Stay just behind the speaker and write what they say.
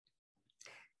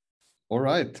All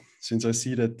right, since I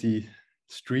see that the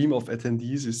stream of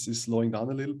attendees is slowing down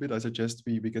a little bit, I suggest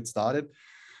we get started.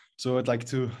 So I'd like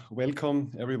to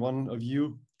welcome every one of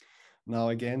you now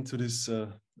again to this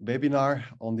webinar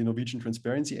on the Norwegian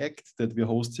Transparency Act that we're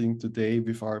hosting today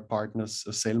with our partners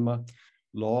Selmer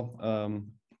Law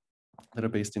that are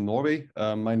based in Norway.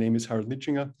 My name is Harald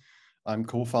Nitschinger. I'm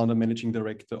co-founder, managing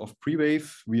director of Prewave.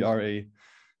 We are a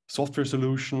software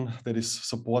solution that is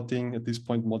supporting at this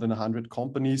point more than 100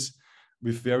 companies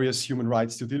with various human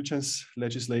rights due diligence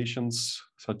legislations,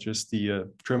 such as the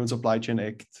German Supply Chain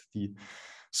Act, the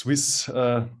Swiss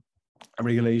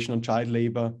regulation on child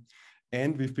labor.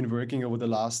 And we've been working over the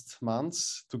last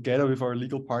months together with our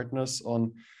legal partners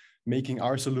on making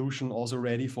our solution also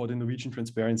ready for the Norwegian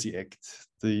Transparency Act.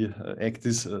 The act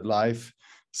is live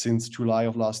since July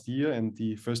of last year, and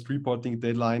the first reporting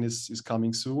deadline is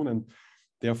coming soon. And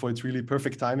therefore, it's really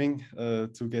perfect timing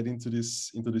to get into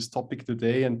this topic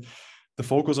today. And the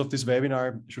focus of this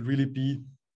webinar should really be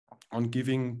on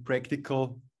giving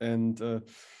practical and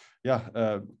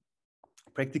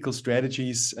practical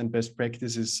strategies and best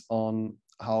practices on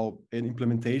how an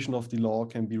implementation of the law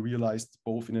can be realized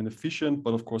both in an efficient,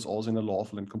 but of course also in a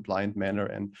lawful and compliant manner.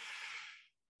 And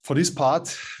for this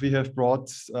part, we have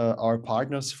brought our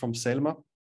partners from Selmer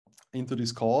into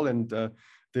this call, and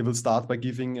they will start by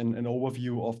giving an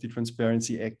overview of the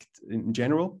Transparency Act in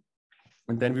general.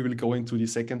 And then we will go into the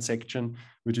second section,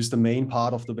 which is the main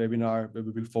part of the webinar, where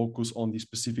we will focus on the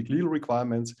specific legal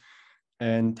requirements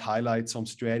and highlight some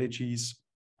strategies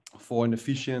for an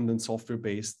efficient and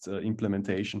software-based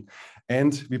implementation.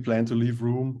 And we plan to leave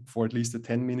room for at least a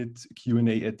 10-minute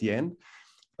Q&A at the end.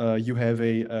 You have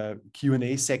a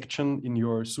Q&A section in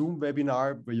your Zoom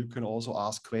webinar where you can also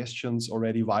ask questions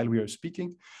already while we are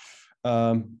speaking.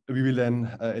 We will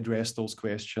then address those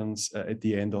questions at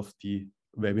the end of the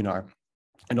webinar.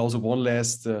 And also one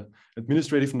last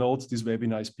administrative note, this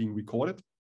webinar is being recorded.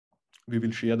 We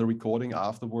will share the recording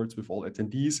afterwards with all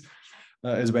attendees,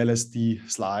 as well as the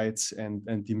slides and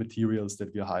the materials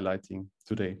that we are highlighting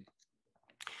today.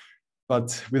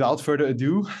 But without further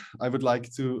ado, I would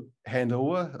like to hand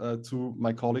over to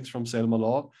my colleagues from Selmer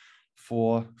Law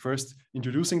for first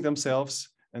introducing themselves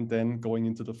and then going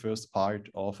into the first part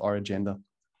of our agenda.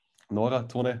 Nora,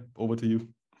 Tone, over to you.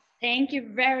 Thank you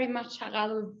very much,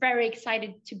 Harald. We're very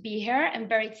excited to be here and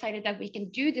very excited that we can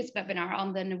do this webinar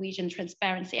on the Norwegian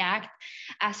Transparency Act.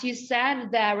 As you said,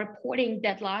 the reporting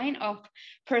deadline of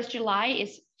 1st July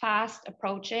is fast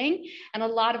approaching, and a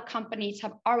lot of companies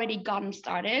have already gotten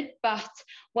started. But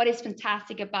what is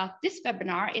fantastic about this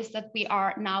webinar is that we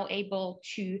are now able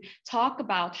to talk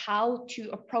about how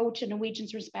to approach the Norwegian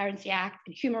Transparency Act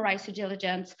and human rights due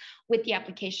diligence with the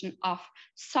application of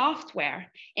software,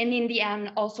 and in the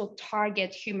end also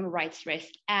target human rights risk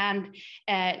and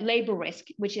labor risk,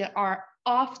 which are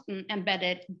often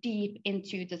embedded deep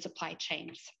into the supply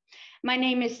chains. My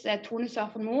name is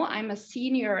Sørfonn Moe. I'm a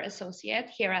senior associate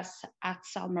here at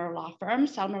Selmer Law Firm.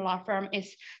 Selmer Law Firm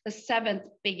is the 7th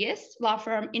biggest law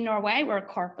firm in Norway. We're a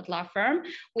corporate law firm.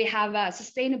 We have a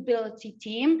sustainability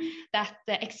team that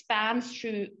expands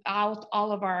throughout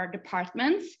all of our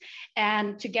departments.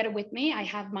 And together with me, I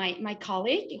have my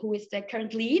colleague, who is the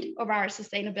current lead of our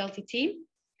sustainability team.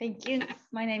 Thank you.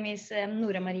 My name is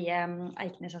Nora Marie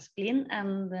Eikenæs Asplin,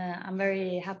 and I'm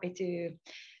very happy to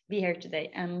be here today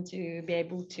and to be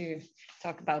able to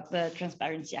talk about the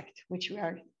Transparency Act, which we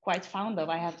are quite fond of,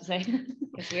 I have to say.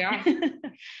 Yes, we are.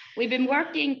 We've been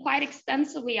working quite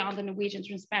extensively on the Norwegian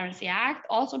Transparency Act,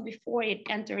 also before it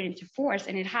entered into force,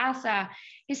 and it has a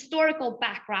historical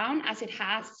background, as it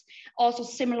has also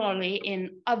similarly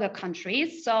in other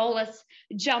countries. So let's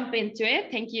jump into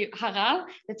it. Thank you, Harald.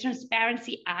 The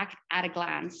Transparency Act at a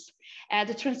glance.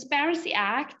 The Transparency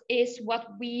Act is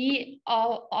what we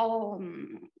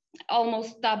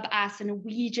almost dub as a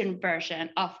Norwegian version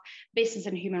of business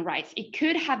and human rights. It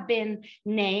could have been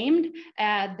named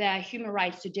the Human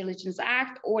Rights Due Diligence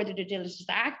Act or the Due Diligence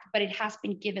Act, but it has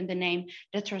been given the name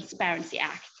the Transparency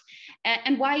Act.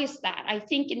 And why is that? I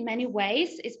think in many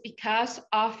ways it's because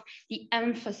of the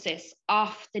emphasis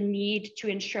of the need to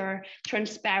ensure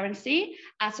transparency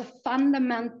as a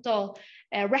fundamental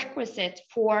requisite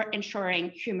for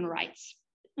ensuring human rights.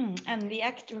 And the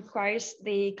Act requires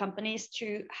the companies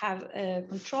to have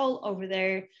control over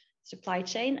their supply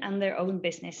chain and their own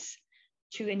business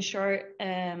to ensure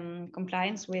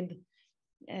compliance with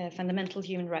fundamental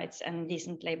human rights and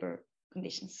decent labor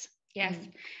conditions. Yes,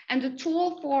 and the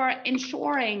tool for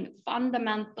ensuring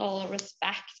fundamental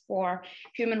respect for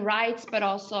human rights, but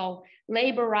also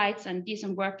labor rights and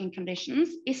decent working conditions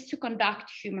is to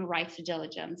conduct human rights due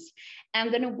diligence.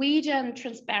 And the Norwegian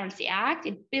Transparency Act,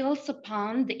 it builds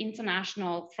upon the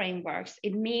international frameworks.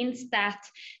 It means that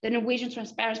the Norwegian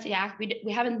Transparency Act,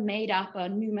 we haven't made up a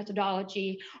new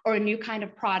methodology or a new kind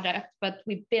of product, but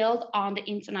we build on the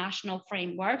international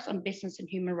frameworks on business and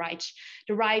human rights,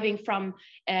 deriving from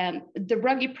the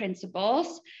Ruggie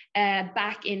principles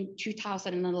back in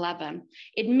 2011.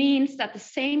 It means that the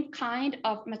same kind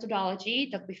of methodology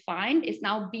that we find is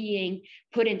now being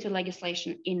put into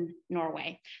legislation in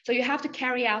Norway. So you have to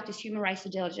carry out this human rights due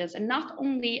diligence, and not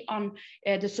only on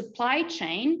the supply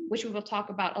chain, which we will talk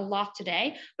about a lot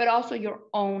today, but also your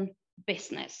own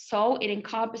business. So it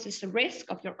encompasses the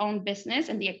risk of your own business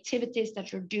and the activities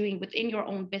that you're doing within your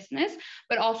own business,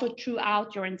 but also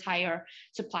throughout your entire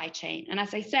supply chain. And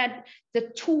as I said,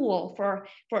 the tool for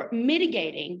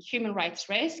mitigating human rights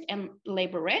risk and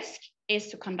labor risk is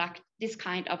to conduct this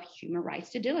kind of human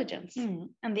rights due diligence.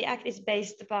 And the Act is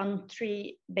based upon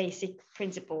three basic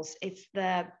principles. It's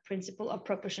the principle of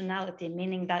proportionality,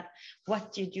 meaning that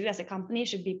what you do as a company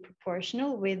should be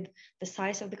proportional with the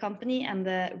size of the company and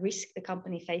the risk the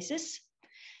company faces.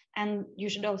 And you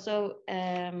should also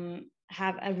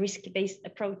have a risk-based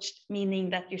approach, meaning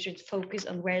that you should focus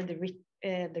on where the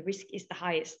risk is the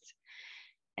highest.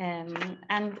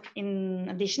 And in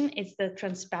addition, it's the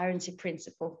transparency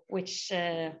principle, which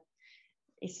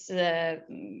is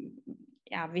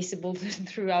visible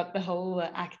throughout the whole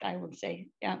Act, I would say.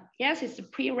 Yes, it's a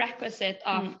prerequisite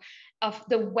of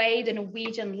the way the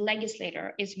Norwegian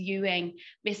legislator is viewing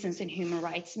business and human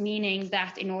rights, meaning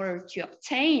that in order to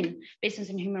obtain business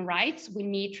and human rights, we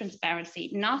need transparency.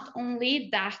 Not only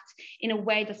that in a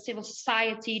way that civil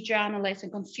society, journalists,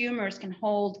 and consumers can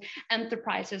hold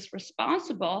enterprises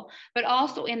responsible, but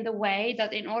also in the way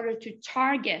that in order to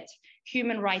target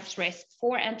human rights risk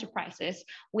for enterprises,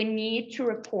 we need to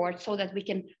report so that we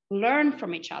can learn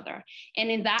from each other.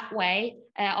 And in that way,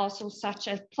 also such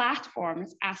as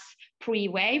platforms as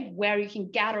Prewave, where you can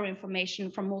gather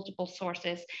information from multiple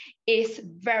sources, is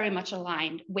very much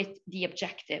aligned with the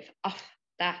objective of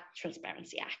the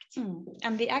Transparency Act.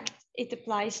 And the Act, it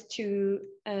applies to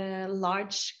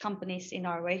large companies in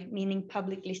Norway, meaning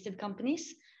public listed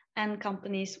companies and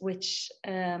companies which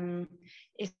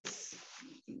is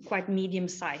quite medium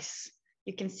size.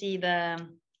 You can see the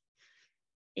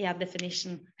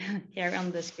definition here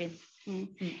on the screen.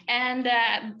 And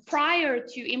prior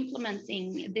to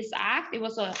implementing this act, it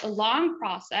was a long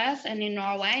process, and in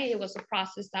Norway it was a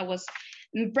process that was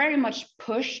very much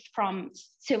pushed from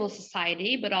civil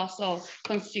society, but also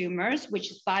consumers, which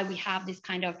is why we have this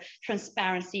kind of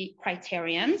transparency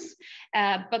criterions.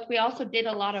 But we also did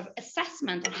a lot of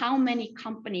assessment on how many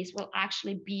companies will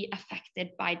actually be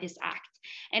affected by this act.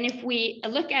 And if we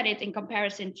look at it in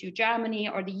comparison to Germany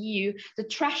or the EU, the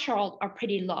thresholds are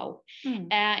pretty low.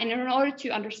 And in order to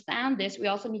understand this, we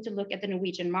also need to look at the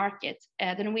Norwegian market.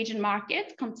 The Norwegian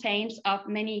market contains of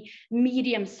many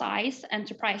medium-sized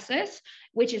enterprises,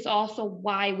 which is also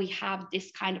why we have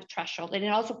this kind of threshold. And it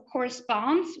also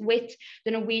corresponds with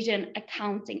the Norwegian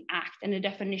Accounting Act and the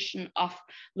definition of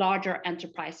larger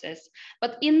enterprises.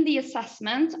 But in the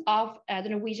assessment of the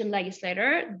Norwegian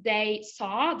legislator, they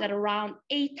saw that around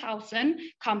 8,000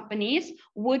 companies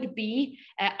would be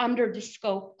under the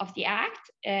scope of the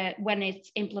Act when it's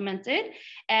implemented.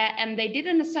 And they did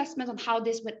an assessment on how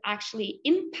this would actually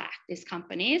impact these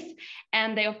companies.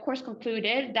 And they, of course,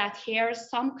 concluded that here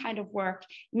some kind of work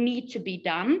need to be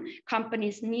done.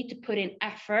 Companies need to put in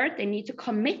effort. They need to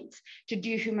commit to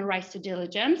do human rights due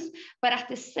diligence. But at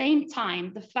the same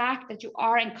time, the fact that you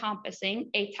are encompassing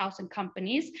 8,000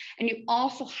 companies, and you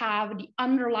also have the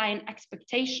underlying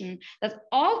expectation that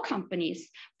all companies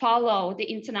follow the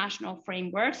international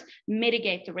frameworks,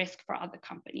 mitigate the risk for other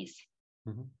companies.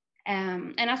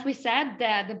 And as we said,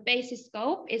 the basic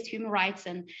scope is human rights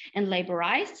and labor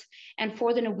rights. And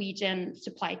for the Norwegian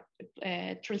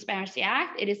Transparency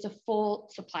Act, it is a full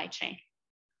supply chain.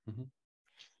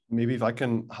 Maybe if I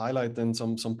can highlight then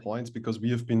some points, because we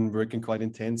have been working quite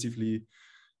intensively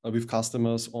with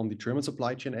customers on the German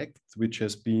Supply Chain Act, which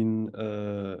has been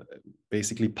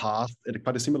basically passed at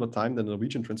quite a similar time than the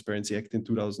Norwegian Transparency Act in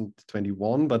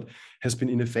 2021, but has been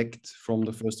in effect from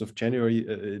the 1st of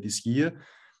January this year.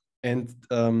 And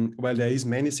while there is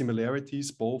many similarities,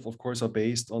 both of course are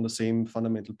based on the same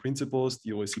fundamental principles,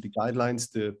 the OECD guidelines,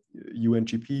 the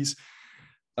UNGPs,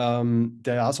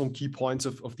 there are some key points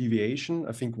of deviation.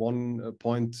 I think one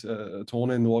point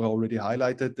Tone and Nora already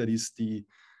highlighted, that is the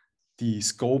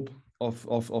scope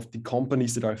of the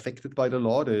companies that are affected by the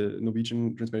law. The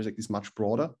Norwegian Transparency Act is much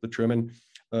broader. The German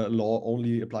law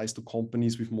only applies to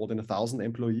companies with more than 1,000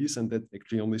 employees, and that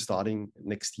actually only starting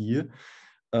next year.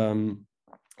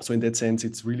 So in that sense,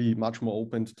 it's really much more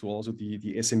open to also the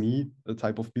SME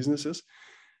type of businesses.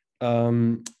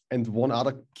 And one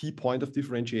other key point of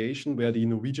differentiation where the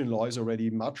Norwegian law is already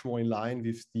much more in line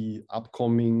with the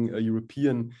upcoming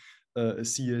European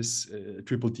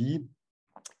CSDDD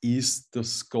is the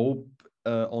scope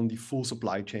on the full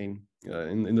supply chain.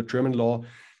 In the German law,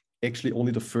 actually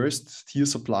only the first tier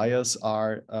suppliers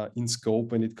are in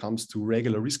scope when it comes to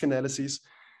regular risk analysis.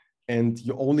 And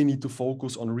you only need to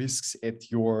focus on risks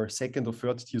at your second or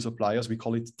third tier suppliers. We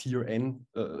call it tier N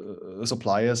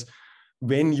suppliers,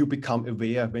 when you become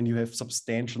aware, when you have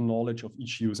substantial knowledge of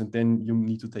issues, and then you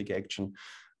need to take action,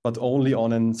 but only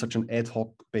on such an ad hoc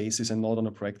basis and not on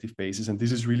a proactive basis. And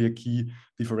this is really a key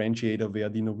differentiator where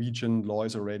the Norwegian law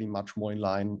is already much more in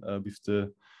line with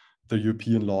the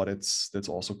European law that's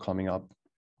also coming up.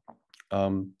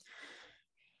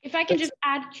 If I can just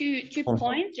add two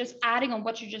points, just adding on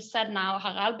what you just said now,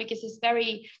 Harald, because it's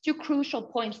two crucial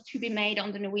points to be made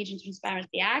on the Norwegian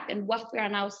Transparency Act and what we are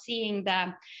now seeing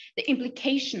the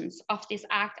implications of this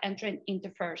act entering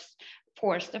into force.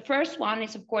 The first one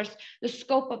is, of course, the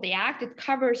scope of the act. It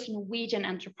covers Norwegian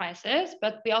enterprises,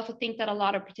 but we also think that a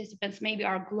lot of participants maybe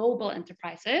are global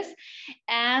enterprises.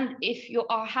 And if you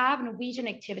have Norwegian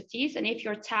activities and if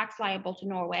you're tax liable to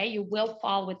Norway, you will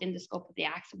fall within the scope of the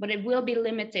act, but it will be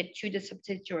limited to the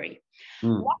subsidiary.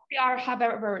 What we are,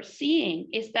 however, seeing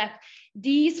is that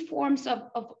these forms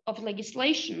of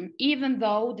legislation, even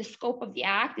though the scope of the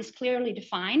act is clearly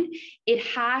defined, it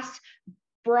has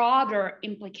broader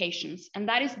implications. And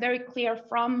that is very clear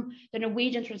from the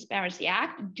Norwegian Transparency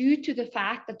Act due to the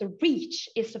fact that the reach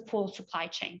is the full supply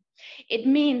chain. It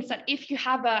means that if you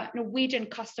have a Norwegian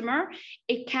customer,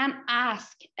 it can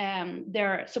ask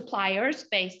their suppliers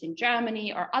based in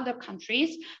Germany or other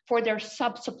countries for their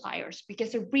sub-suppliers,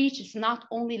 because the reach is not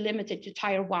only limited to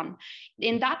tier 1.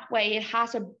 In that way, it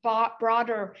has a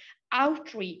broader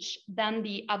outreach than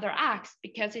the other acts,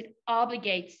 because it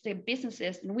obligates the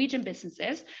businesses, Norwegian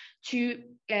businesses, to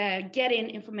get in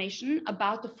information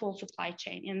about the full supply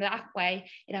chain. In that way,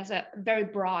 it has a very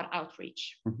broad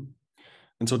outreach. Mm-hmm.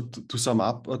 And so to sum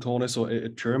up, Tone, so a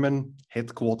German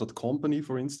headquartered company,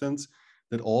 for instance,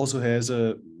 that also has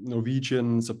a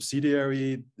Norwegian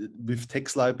subsidiary with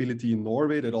tax liability in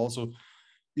Norway, that also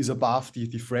is above the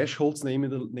thresholds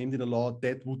named in the law,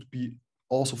 that would be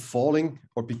also falling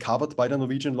or be covered by the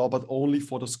Norwegian law, but only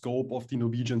for the scope of the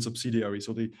Norwegian subsidiary.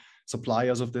 So the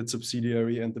suppliers of that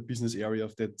subsidiary and the business area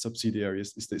of that subsidiary.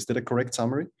 Is that a correct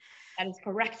summary? That is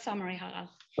correct summary, Harald.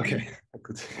 Okay,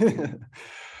 good.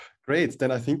 Great.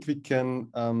 Then I think we can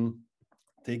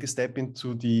take a step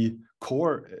into the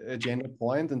core agenda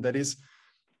point, and that is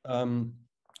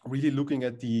really looking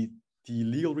at the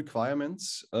legal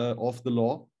requirements of the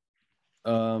law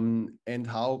and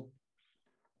how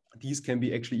these can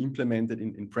be actually implemented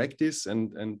in practice,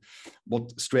 and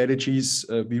what strategies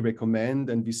we recommend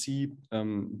and we see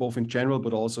both in general,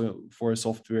 but also for a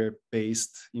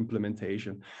software-based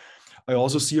implementation. I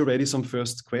also see already some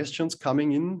first questions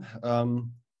coming in.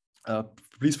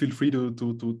 Please feel free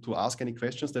to ask any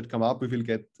questions that come up. We will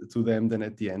get to them then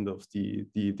at the end of the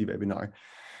webinar.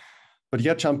 But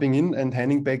yeah, jumping in and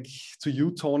handing back to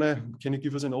you, Tone, can you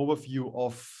give us an overview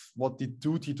of what the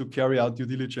duty to carry out due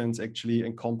diligence actually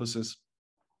encompasses?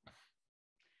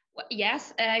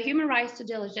 Yes, human rights due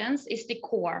diligence is the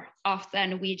core of the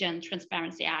Norwegian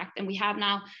Transparency Act. And we have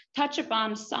now touched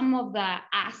upon some of the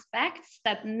aspects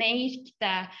that make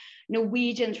the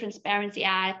Norwegian Transparency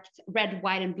Act red,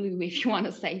 white, and blue, if you want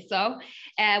to say so,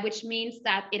 which means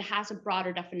that it has a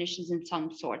broader definitions in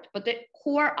some sort. But the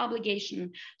core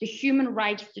obligation, the human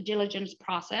rights due diligence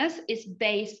process, is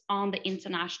based on the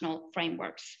international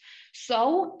frameworks.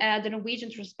 So the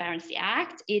Norwegian Transparency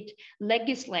Act, it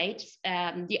legislates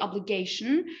the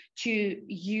obligation to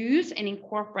use and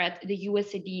incorporate the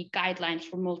USDD guidelines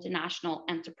for multinational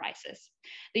enterprises.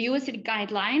 The USDD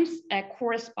guidelines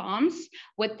corresponds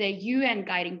with the UN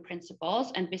guiding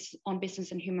principles on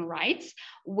business and human rights,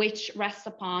 which rests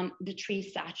upon the three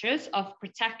statutes of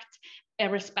protect,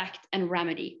 respect, and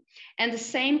remedy. And the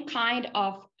same kind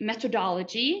of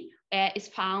methodology is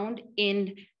found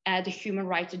in the human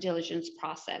rights due diligence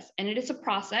process. And it is a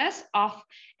process of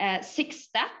 6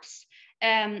 steps,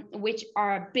 which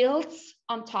are built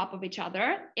on top of each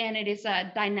other. And it is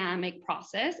a dynamic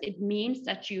process. It means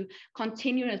that you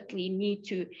continuously need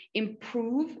to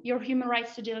improve your human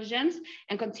rights due diligence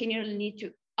and continually need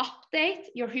to update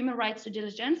your human rights due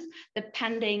diligence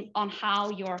depending on how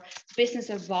your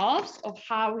business evolves, or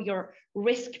how your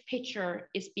risk picture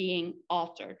is being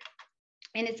altered.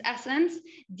 In its essence,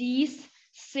 these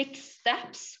 6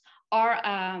 steps are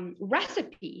a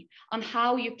recipe on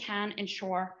how you can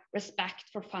ensure respect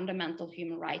for fundamental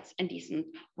human rights and decent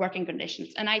working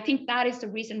conditions. And I think that is the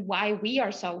reason why we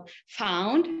are so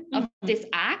fond of this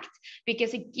act,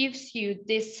 because it gives you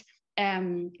this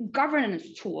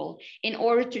governance tool in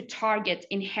order to target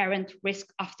inherent risk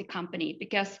of the company.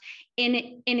 Because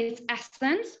in its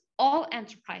essence, all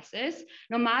enterprises,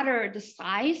 no matter the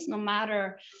size, no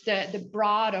matter the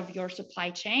broad of your supply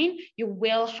chain, you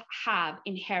will have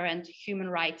inherent human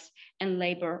rights and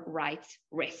labor rights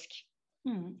risk.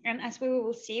 And as we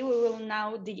will see, we will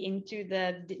now dig into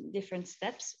the different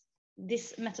steps.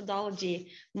 This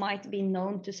methodology might be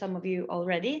known to some of you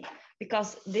already,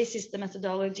 because this is the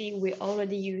methodology we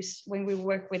already use when we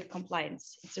work with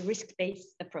compliance. It's a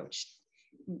risk-based approach.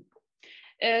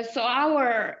 So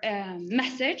our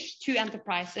message to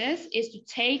enterprises is to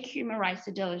take human rights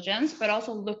due diligence, but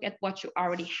also look at what you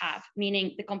already have,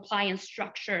 meaning the compliance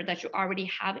structure that you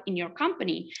already have in your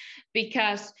company.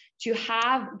 Because to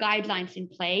have guidelines in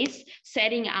place,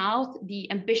 setting out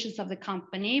the ambitions of the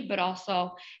company, but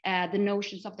also the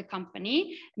notions of the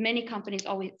company, many companies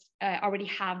always already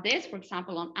have this, for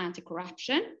example, on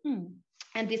anti-corruption.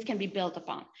 And this can be built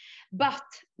upon. But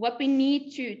what we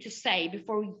need to say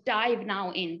before we dive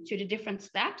now into the different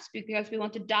steps, because we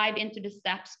want to dive into the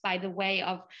steps by the way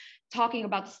of talking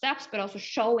about the steps, but also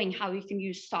showing how you can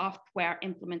use software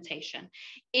implementation,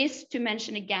 is to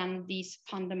mention again these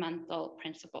fundamental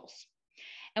principles.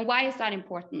 And why is that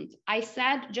important? I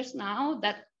said just now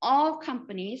that all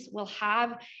companies will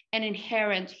have an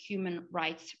inherent human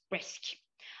rights risk.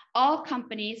 All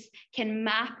companies can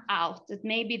map out that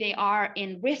maybe they are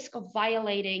in risk of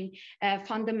violating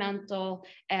fundamental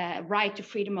right to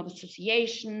freedom of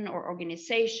association or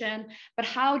organization. But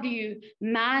how do you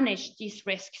manage these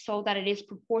risks so that it is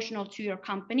proportional to your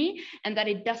company and that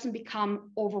it doesn't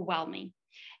become overwhelming?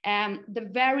 The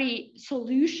very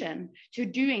solution to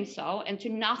doing so and to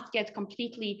not get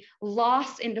completely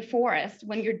lost in the forest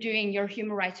when you're doing your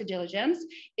human rights due diligence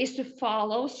is to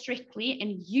follow strictly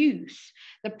and use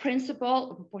the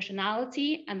principle of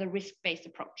proportionality and the risk-based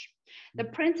approach. The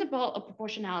principle of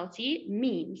proportionality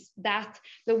means that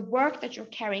the work that you're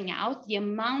carrying out, the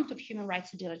amount of human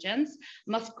rights due diligence,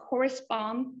 must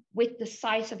correspond with the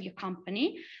size of your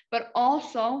company, but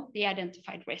also the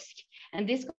identified risk. And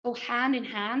this goes hand in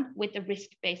hand with the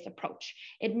risk-based approach.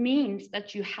 It means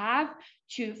that you have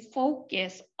to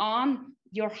focus on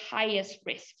your highest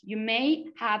risk. You may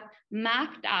have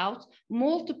mapped out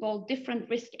multiple different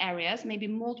risk areas, maybe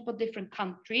multiple different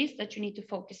countries that you need to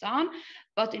focus on,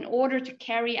 but in order to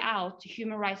carry out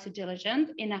human rights due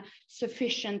diligence in a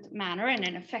sufficient manner and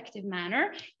an effective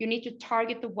manner, you need to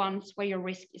target the ones where your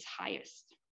risk is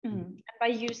highest. By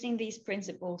using these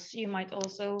principles, you might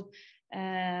also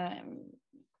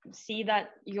see that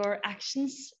your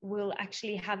actions will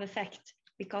actually have effect,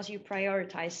 because you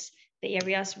prioritize the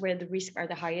areas where the risks are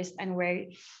the highest and where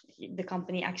the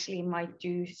company actually might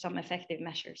do some effective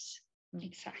measures.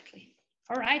 Exactly.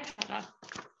 All right, Tara.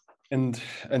 And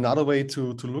another way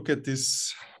to look at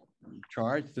this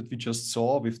chart that we just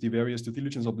saw with the various due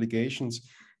diligence obligations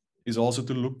is also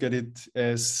to look at it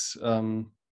as the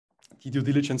due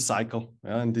diligence cycle.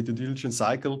 And the due diligence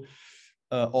cycle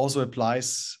also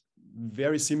applies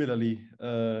very similarly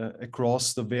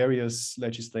across the various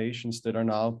legislations that are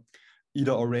now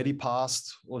either already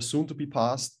passed or soon to be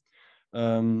passed.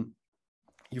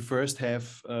 You first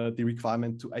have the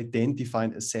requirement to identify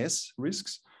and assess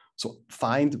risks. So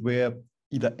find where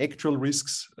either actual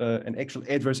risks and actual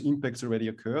adverse impacts already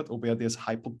occurred, or where there's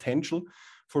high potential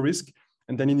for risk.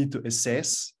 And then you need to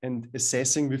assess, and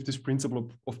assessing with this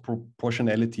principle of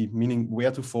proportionality, meaning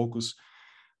where to focus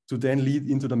to then lead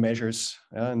into the measures.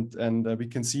 And we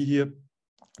can see here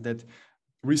that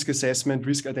risk assessment,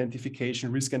 risk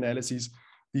identification, risk analysis,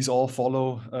 these all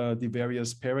follow the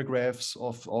various paragraphs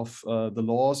of the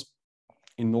laws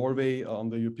in Norway, on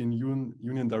the European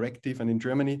Union Directive, and in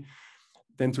Germany,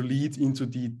 then to lead into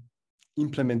the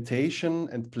implementation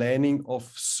and planning of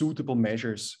suitable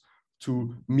measures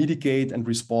to mitigate and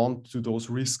respond to those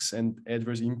risks and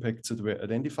adverse impacts that were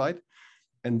identified,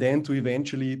 and then to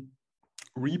eventually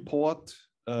report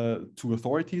to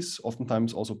authorities,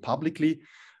 oftentimes also publicly.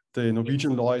 The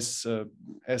Norwegian law is,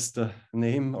 as the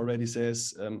name already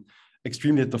says,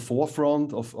 extremely at the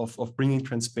forefront of bringing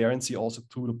transparency also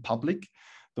to the public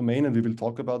domain, and we will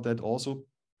talk about that also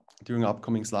during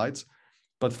upcoming slides.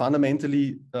 But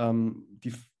fundamentally,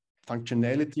 the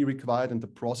functionality required and the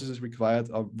processes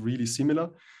required are really similar,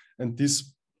 and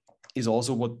this is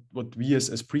also what we as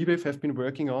Prewave have been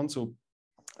working on. So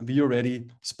we already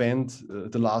spent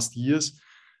the last years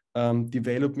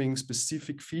developing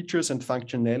specific features and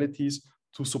functionalities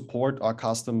to support our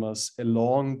customers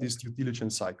along this due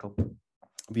diligence cycle.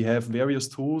 We have various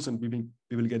tools, and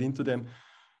we will get into them,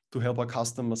 to help our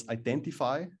customers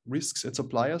identify risks at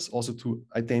suppliers, also to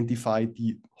identify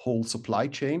the whole supply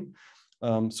chain.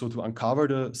 So to uncover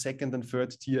the second and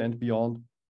third tier and beyond,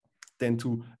 then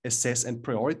to assess and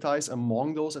prioritize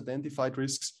among those identified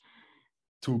risks,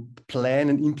 to plan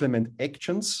and implement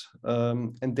actions,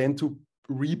 and then to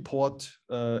report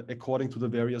according to the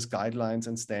various guidelines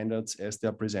and standards as they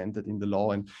are presented in the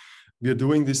law. And we are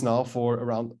doing this now for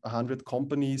around 100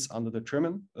 companies under the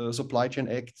German Supply Chain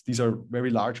Act. These are very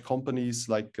large companies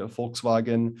like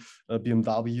Volkswagen,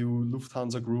 BMW,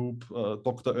 Lufthansa Group,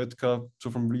 Dr. Oetker, so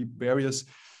from various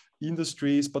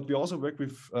industries. But we also work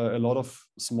with a lot of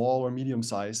small or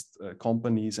medium-sized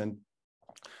companies. And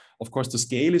of course, the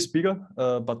scale is bigger,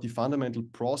 but the fundamental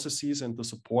processes and the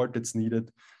support that's needed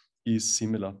is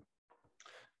similar.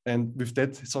 And with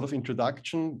that sort of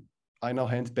introduction, I now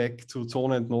hand back to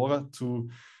Tone and Nora to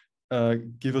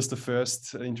give us the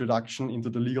first introduction into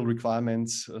the legal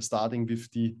requirements, starting with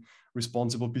the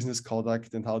responsible business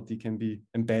conduct and how they can be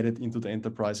embedded into the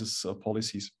enterprise's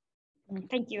policies.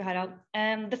 Thank you, Harald.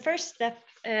 The first step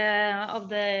of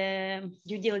the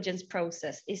due diligence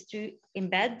process is to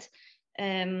embed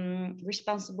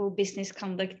responsible business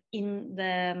conduct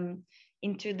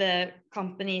into the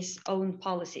company's own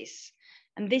policies.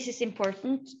 And this is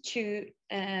important to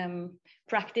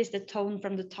practice the tone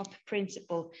from the top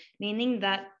principle, meaning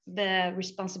that the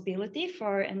responsibility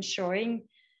for ensuring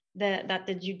that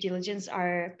the due diligence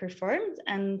are performed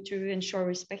and to ensure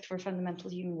respect for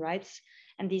fundamental human rights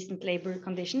and decent labor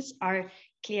conditions are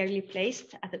clearly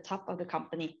placed at the top of the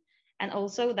company. And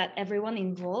also that everyone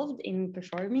involved in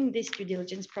performing this due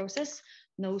diligence process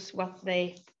knows what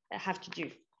they have to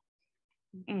do.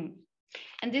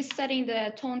 And this setting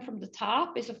the tone from the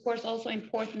top is, of course, also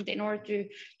important in order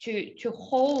to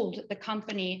hold the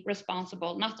company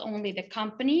responsible, not only the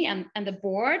company and the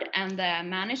board and the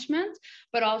management,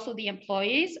 but also the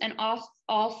employees and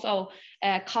also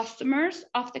customers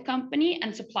of the company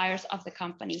and suppliers of the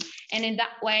company. And in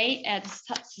that way,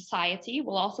 society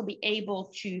will also be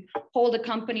able to hold the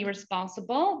company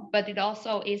responsible, but it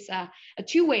also is a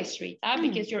two-way street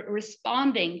because you're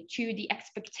responding to the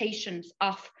expectations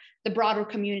of the broader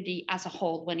community as a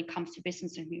whole when it comes to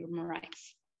business and human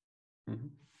rights.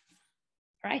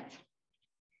 Right.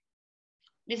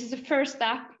 This is the first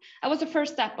step. That was the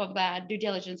first step of the due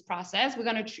diligence process. We're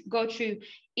going to go through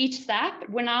each step.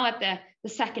 We're now at the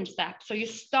second step. So you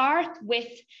start with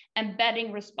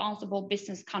embedding responsible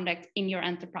business conduct in your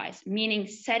enterprise, meaning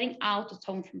setting out the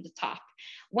tone from the top.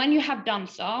 When you have done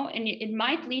so, and it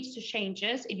might lead to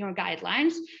changes in your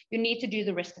guidelines, you need to do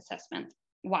the risk assessment.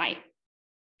 Why?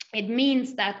 It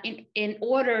means that in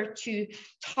order to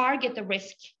target the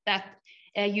risk that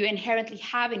you inherently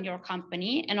have in your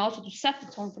company, and also to set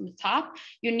the tone from the top,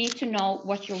 you need to know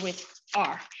what your risks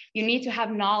are. You need to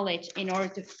have knowledge in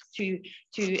order to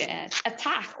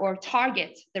attack or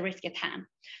target the risk at hand.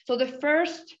 So the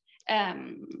first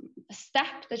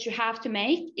step that you have to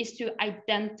make is to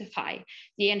identify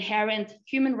the inherent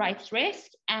human rights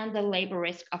risk and the labor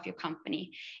risk of your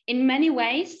company. In many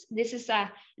ways, this is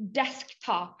a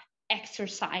desktop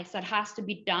exercise that has to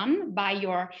be done by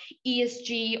your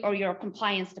ESG or your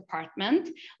compliance department,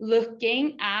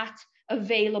 looking at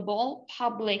available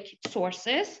public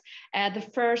sources. The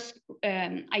first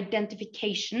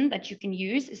identification that you can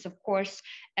use is, of course,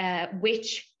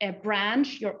 which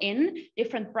branch you're in.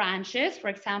 Different branches, for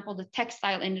example, the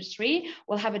textile industry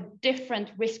will have a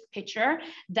different risk picture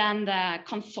than the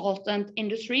consultant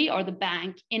industry or the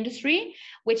bank industry,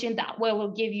 which in that way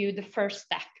will give you the first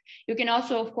step. You can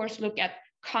also, of course, look at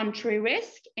country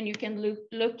risk, and you can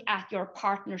look at your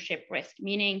partnership risk,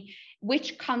 meaning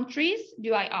which countries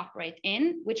do I operate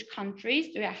in, which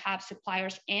countries do I have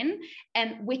suppliers in,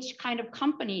 and which kind of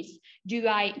companies do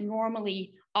I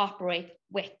normally operate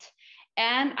with.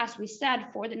 And as we said,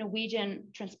 for the Norwegian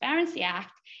Transparency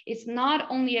Act, it's not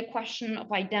only a question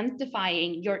of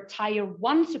identifying your tier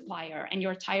 1 supplier and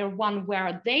your tier 1, where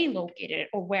are they located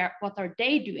or what are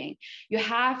they doing? You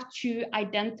have to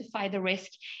identify the risk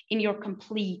in your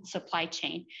complete supply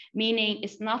chain, meaning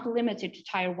it's not limited to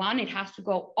tier 1, it has to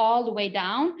go all the way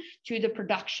down to the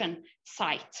production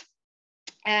site.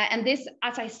 And this,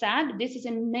 as I said, this is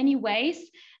in many ways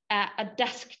a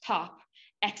desktop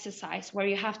exercise where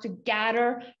you have to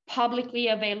gather publicly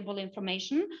available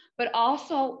information, but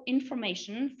also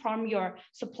information from your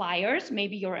suppliers,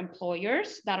 maybe your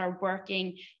employers that are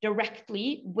working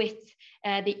directly with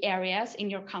the areas in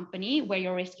your company where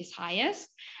your risk is highest.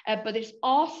 But there's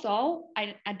also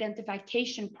an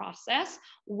identification process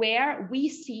where we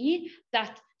see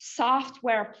that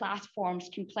software platforms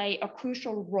can play a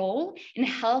crucial role in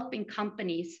helping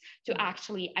companies to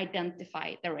actually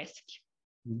identify the risk.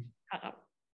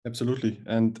 Absolutely,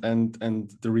 and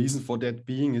the reason for that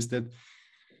being is that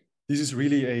this is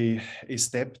really a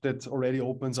step that already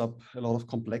opens up a lot of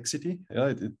complexity.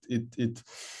 Yeah,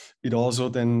 it also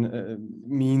then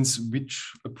means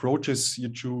which approaches you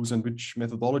choose and which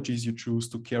methodologies you choose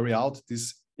to carry out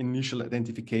this initial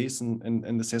identification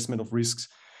and assessment of risks.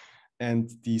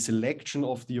 And the selection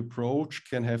of the approach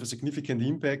can have a significant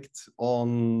impact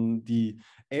on the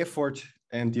effort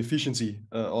and the efficiency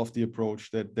of the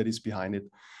approach that is behind it.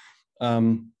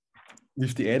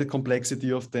 With the added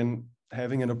complexity of then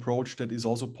having an approach that is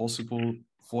also possible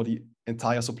for the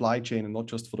entire supply chain and not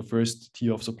just for the first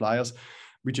tier of suppliers,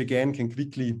 which again can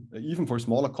quickly, even for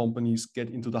smaller companies, get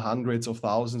into the hundreds of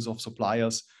thousands of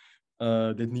suppliers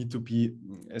that need to be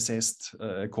assessed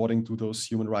according to those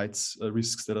human rights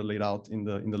risks that are laid out in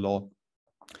the law.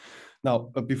 Now,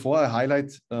 before I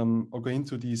highlight or go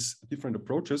into these different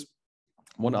approaches,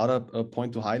 one other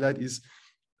point to highlight is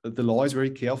the law is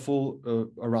very careful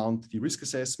around the risk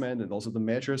assessment and also the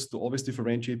measures to always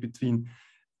differentiate between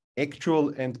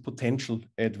actual and potential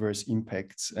adverse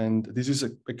impacts. And this is a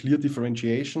clear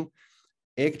differentiation.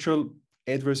 Actual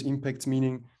adverse impacts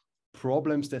meaning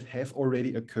problems that have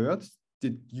already occurred,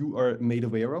 that you are made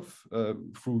aware of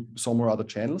through some or other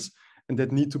channels, and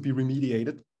that need to be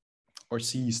remediated or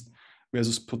seized.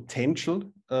 Versus potential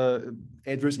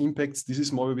adverse impacts, this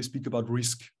is more where we speak about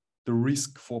risk, the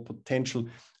risk for potential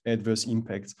adverse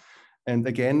impacts. And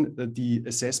again, the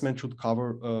assessment should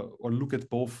cover or look at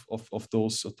both of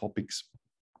those topics.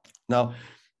 Now,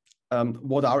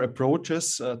 what are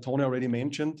approaches? Tony already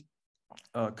mentioned.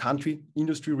 Country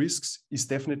industry risks is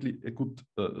definitely a good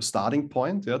starting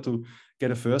point, yeah, to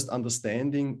get a first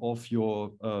understanding of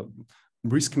your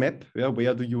risk map. Yeah,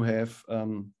 where do you have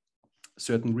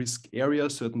certain risk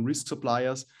areas, certain risk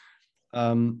suppliers?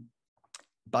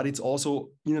 But it's also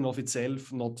in and of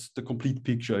itself not the complete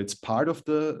picture. It's part of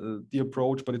the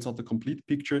approach, but it's not the complete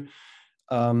picture.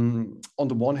 On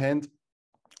the one hand,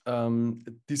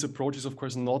 this approach is of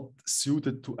course not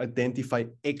suited to identify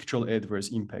actual adverse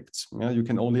impacts. Yeah, you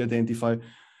can only identify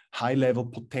high-level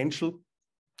potential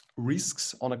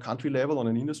risks on a country level, on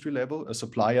an industry level. A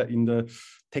supplier in the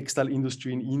textile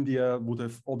industry in India would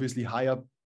have obviously higher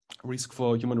risk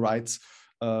for human rights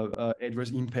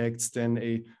adverse impacts than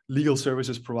a legal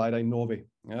services provider in Norway.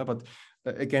 Yeah, but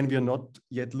again, we are not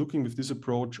yet looking with this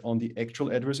approach on the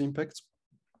actual adverse impacts.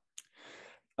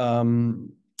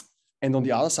 And on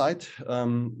the other side,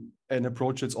 an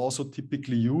approach that's also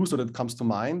typically used or that comes to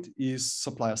mind is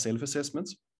supplier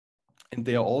self-assessments. And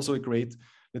they are also a great,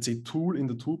 let's say, tool in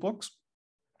the toolbox.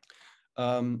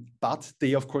 But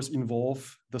they, of course,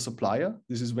 involve the supplier.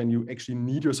 This is when you actually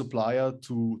need your supplier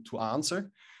to answer,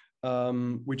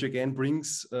 which again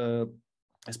brings,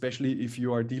 especially if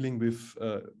you are dealing with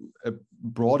a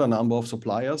broader number of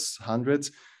suppliers,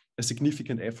 hundreds, a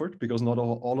significant effort, because not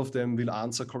all of them will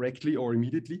answer correctly or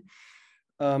immediately.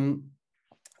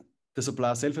 The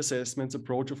supplier self-assessments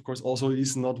approach, of course, also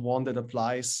is not one that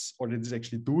applies or that is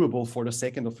actually doable for the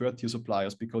second or third tier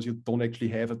suppliers, because you don't actually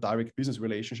have a direct business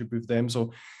relationship with them.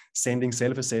 So sending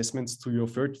self-assessments to your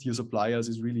third tier suppliers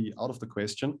is really out of the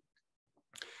question.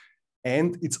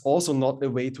 And it's also not a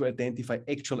way to identify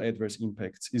actual adverse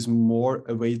impacts. It's more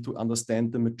a way to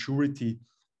understand the maturity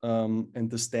and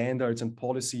the standards and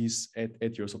policies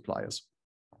at your suppliers.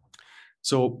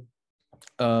 So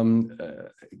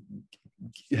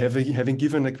having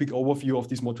given a quick overview of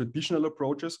these more traditional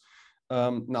approaches,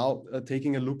 now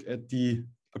taking a look at the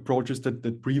approaches that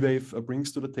Prewave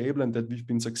brings to the table and that we've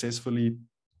been successfully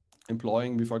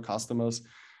employing with our customers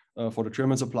for the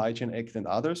German Supply Chain Act and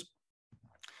others.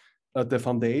 The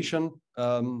foundation,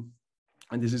 and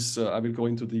this is, I will go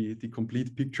into the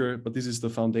complete picture, but this is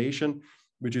the foundation,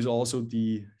 which is also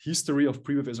the history of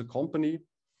Prewave as a company.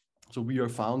 So we are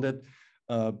founded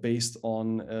based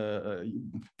on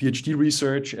PhD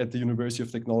research at the University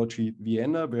of Technology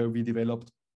Vienna, where we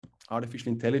developed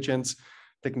artificial intelligence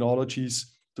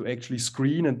technologies to actually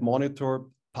screen and monitor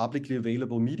publicly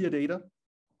available media data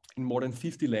in more than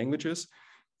 50 languages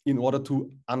in order to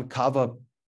uncover,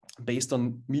 based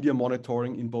on media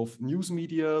monitoring in both news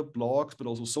media, blogs, but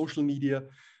also social media,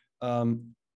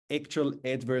 actual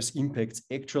adverse impacts,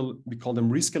 we call them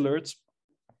risk alerts,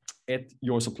 at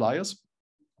your suppliers.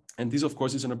 And this, of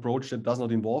course, is an approach that does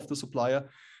not involve the supplier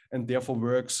and therefore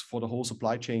works for the whole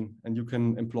supply chain. And you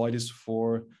can employ this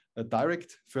for a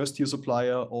direct first-tier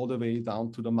supplier all the way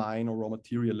down to the mine or raw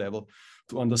material level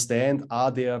to understand,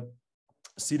 are there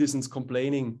citizens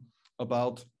complaining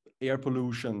about air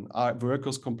pollution? Are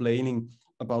workers complaining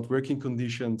about working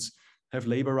conditions? Have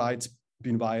labor rights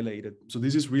been violated? So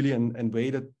this is really a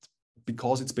way that,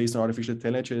 because it's based on artificial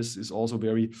intelligence, is also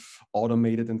very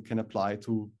automated and can apply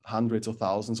to hundreds of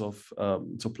thousands of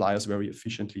suppliers very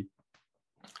efficiently.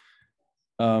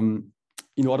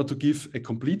 In order to give a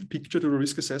complete picture to the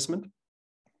risk assessment,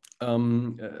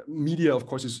 media, of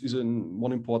course, is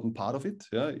one important part of it.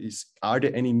 Yeah? Are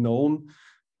there any known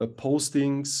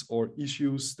postings or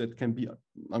issues that can be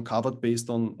uncovered based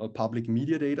on public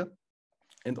media data?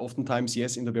 And oftentimes,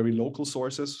 yes, in the very local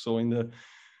sources, so in the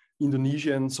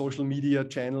Indonesian social media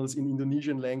channels in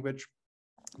Indonesian language.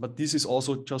 But this is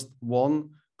also just one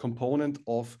component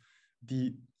of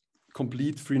the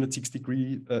complete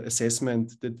 360-degree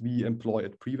assessment that we employ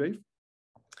at Prewave.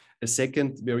 A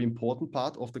second very important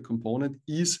part of the component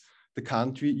is the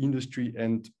country, industry,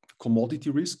 and commodity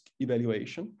risk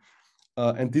evaluation.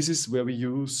 And this is where we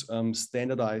use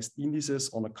standardized indices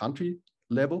on a country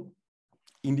level,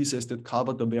 indices that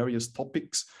cover the various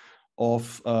topics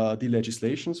of the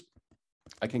legislations.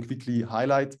 I can quickly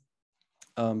highlight,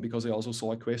 because I also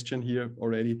saw a question here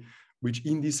already, which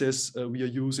indices we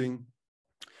are using.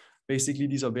 Basically,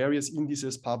 these are various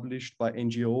indices published by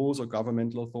NGOs or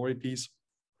governmental authorities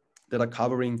that are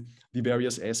covering the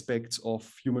various aspects of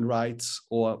human rights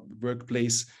or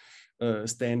workplace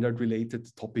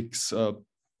standard-related topics.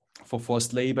 For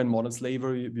forced labor and modern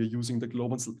slavery, we're using the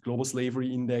Global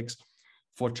Slavery Index.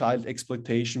 For child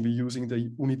exploitation, we're using the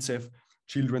UNICEF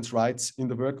Children's Rights in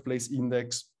the Workplace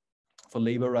Index. For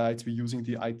labor rights, we're using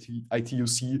the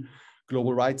ITUC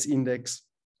Global Rights Index.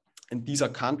 And these are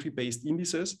country-based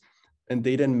indices, and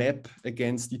they then map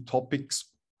against the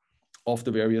topics of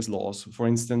the various laws. For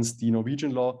instance, the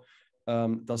Norwegian law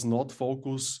does not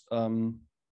focus,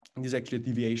 this is actually a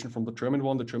deviation from the German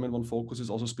one. The German one focuses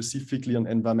also specifically on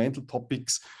environmental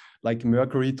topics like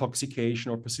mercury, toxication,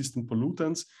 or persistent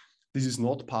pollutants. This is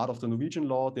not part of the Norwegian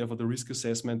law. Therefore, the risk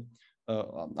assessment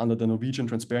under the Norwegian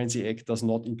Transparency Act does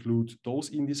not include those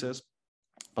indices,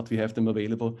 but we have them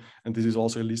available. And this is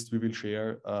also a list we will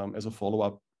share as a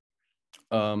follow-up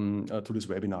to this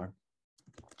webinar.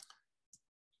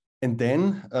 And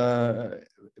then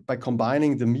by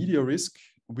combining the media risk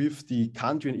with the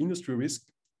country and industry risk,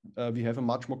 we have a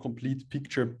much more complete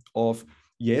picture of,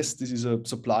 yes, this is a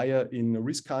supplier in a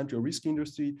risk country or risk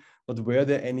industry, but were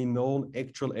there any known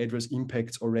actual adverse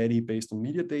impacts already based on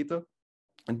media data?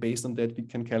 And based on that, we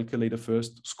can calculate a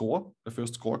first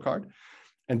scorecard.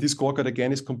 And this scorecard,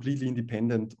 again, is completely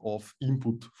independent of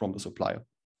input from the supplier.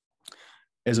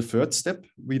 As a third step,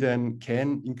 we then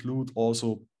can include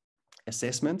also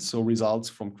assessments, so results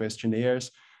from questionnaires,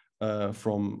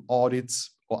 from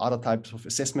audits, or other types of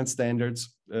assessment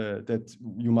standards that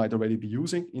you might already be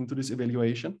using into this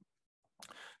evaluation.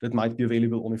 That might be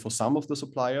available only for some of the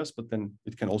suppliers, but then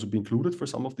it can also be included for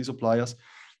some of the suppliers.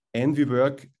 And we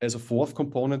work as a fourth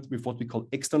component with what we call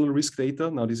external risk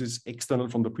data. Now, this is external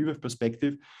from the Prewave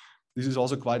perspective. This is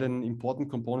also quite an important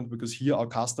component because here our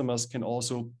customers can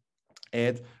also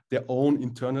add their own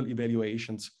internal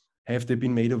evaluations. Have they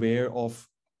been made aware of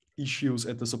issues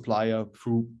at the supplier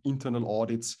through internal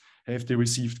audits? Have they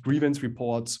received grievance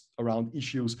reports around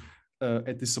issues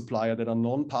at the supplier that are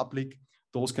non-public?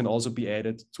 Those can also be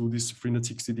added to this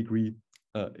 360-degree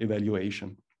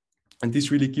evaluation. And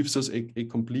this really gives us a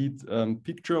complete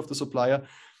picture of the supplier.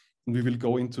 And we will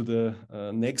go into the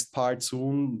next part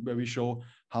soon, where we show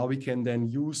how we can then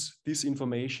use this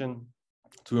information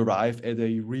to arrive at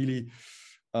a really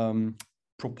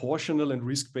proportional and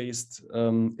risk-based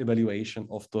evaluation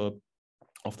of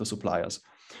the suppliers.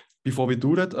 Before we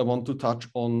do that, I want to touch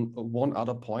on one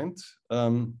other point,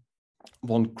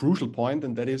 one crucial point,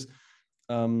 and that is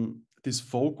this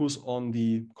focus on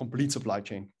the complete supply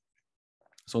chain.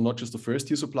 So not just the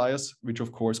first-tier suppliers, which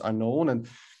of course are known,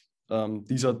 and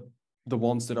these are the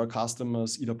ones that our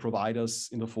customers either provide us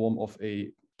in the form of a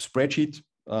spreadsheet,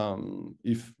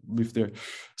 if with their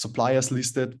suppliers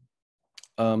listed.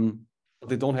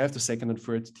 They don't have the second and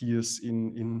third tiers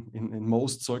in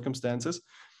most circumstances.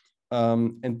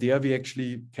 And there we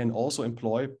actually can also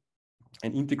employ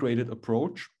an integrated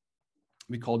approach.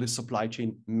 We call this supply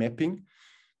chain mapping,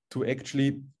 to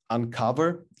actually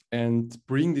uncover and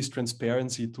bring this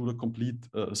transparency to the complete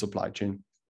supply chain.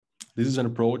 This is an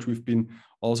approach we've been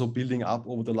also building up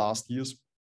over the last years,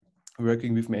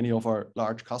 working with many of our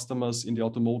large customers in the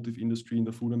automotive industry, in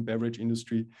the food and beverage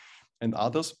industry, and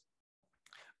others,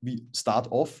 we start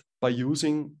off by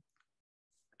using,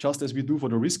 just as we do for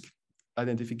the risk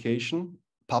identification,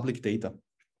 public data.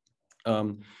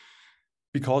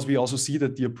 Because we also see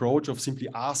that the approach of simply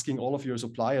asking all of your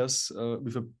suppliers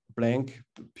with a blank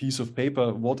piece of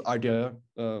paper, what are their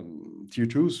tier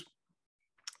twos?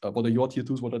 What are your tier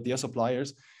twos? What are their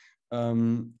suppliers?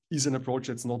 Is an approach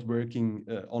that's not working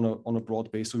on a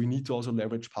broad base. So we need to also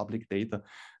leverage public data.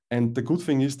 And the good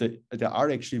thing is that there are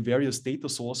actually various data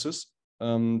sources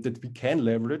that we can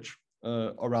leverage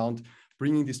around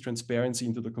bringing this transparency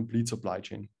into the complete supply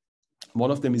chain.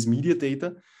 One of them is media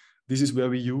data. This is where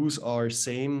we use our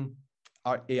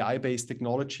AI-based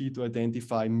technology to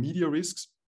identify media risks,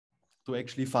 to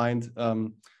actually find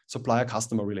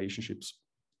supplier-customer relationships.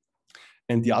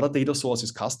 And the other data source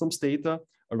is customs data.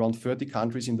 Around 30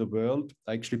 countries in the world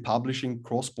are actually publishing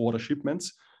cross-border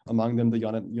shipments, among them the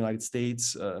United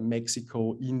States,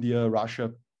 Mexico, India,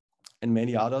 Russia, and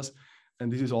many others.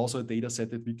 And this is also a data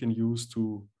set that we can use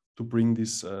to bring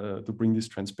this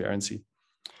transparency.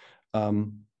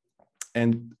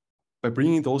 And by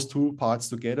bringing those two parts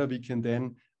together, we can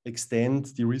then extend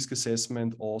the risk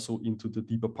assessment also into the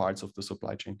deeper parts of the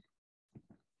supply chain.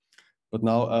 But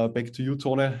now back to you,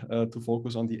 Tone, to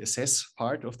focus on the assess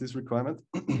part of this requirement.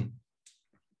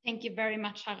 Thank you very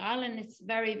much, Harald. And it's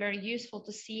very, very useful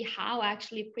to see how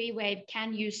actually Prewave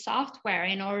can use software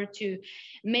in order to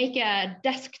make a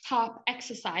desktop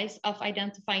exercise of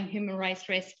identifying human rights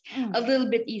risk a little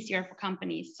bit easier for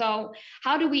companies. So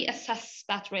how do we assess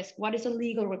that risk? What is a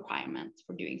legal requirement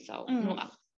for doing so,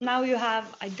 Nora? Now you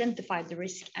have identified the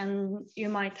risk, and you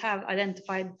might have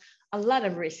identified a lot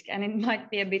of risk, and it might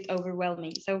be a bit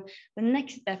overwhelming. So the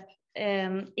next step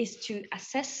is to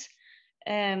assess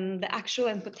the actual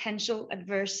and potential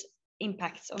adverse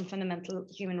impacts on fundamental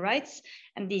human rights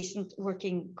and decent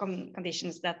working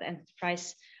conditions that the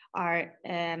enterprise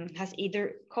has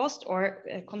either caused or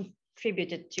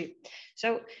contributed to.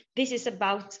 So this is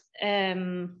about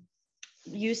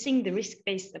using the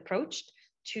risk-based approach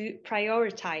to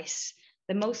prioritize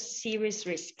the most serious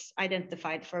risks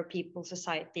identified for people,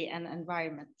 society, and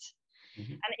environment.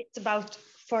 Mm-hmm. And it's about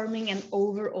forming an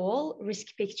overall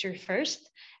risk picture first,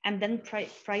 and then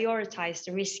prioritize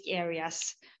the risk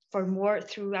areas for more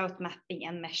throughout mapping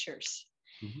and measures.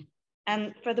 Mm-hmm.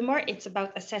 And furthermore, it's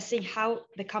about assessing how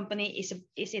the company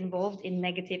is involved in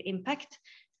negative impact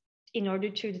in order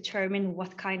to determine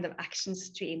what kind of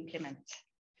actions to implement.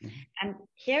 Mm-hmm. And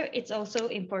here it's also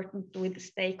important with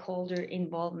stakeholder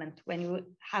involvement when you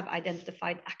have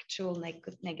identified actual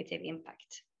negative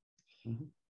impact.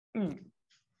 Mm-hmm.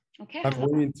 Okay. I'm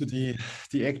going into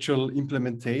the actual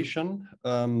implementation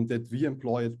that we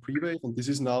employ at Prewave, and this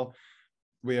is now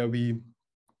where we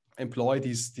employ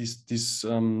these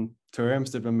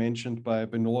terms that were mentioned by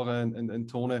Nora and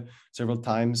Tone several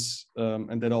times,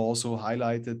 and that are also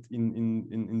highlighted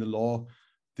in the law,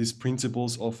 these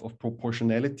principles of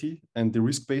proportionality and the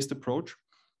risk-based approach.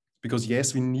 Because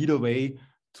yes, we need a way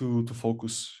to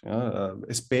focus,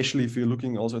 especially if you're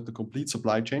looking also at the complete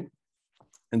supply chain.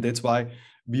 And that's why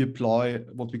we apply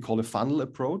what we call a funnel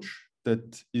approach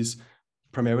that is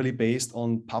primarily based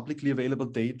on publicly available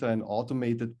data and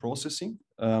automated processing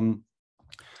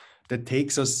that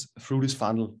takes us through this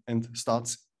funnel and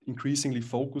starts increasingly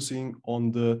focusing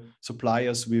on the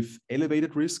suppliers with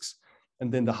elevated risks,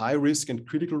 and then the high risk and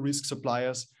critical risk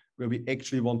suppliers where we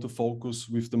actually want to focus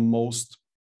with the most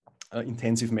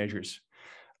intensive measures.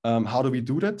 How do we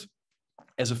do that?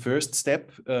 As a first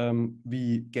step,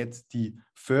 we get the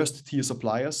first tier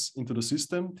suppliers into the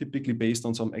system, typically based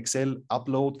on some Excel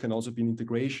upload, can also be an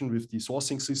integration with the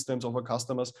sourcing systems of our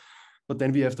customers. But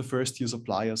then we have the first tier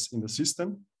suppliers in the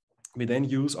system. We then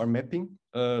use our mapping,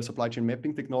 supply chain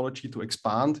mapping technology to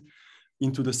expand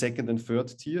into the second and third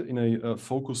tier in a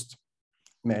focused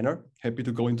manner. Happy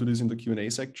to go into this in the Q&A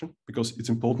section, because it's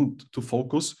important to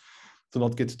focus, to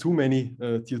not get too many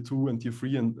tier 2 and tier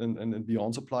 3 and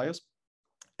beyond suppliers.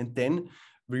 And then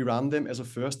we run them as a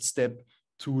first step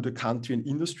to the country and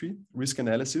industry risk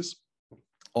analysis.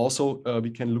 Also,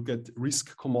 we can look at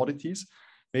risk commodities,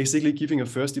 basically giving a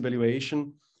first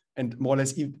evaluation and more or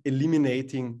less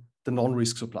eliminating the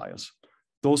non-risk suppliers.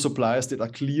 Those suppliers that are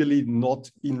clearly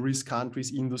not in risk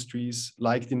countries, industries,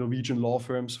 like the Norwegian law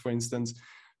firms, for instance,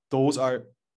 those are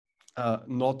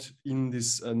not in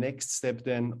this next step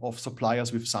then of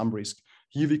suppliers with some risk.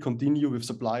 Here we continue with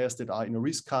suppliers that are in a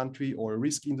risk country or a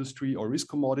risk industry or risk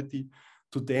commodity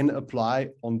to then apply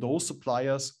on those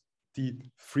suppliers the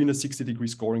 360-degree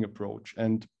scoring approach.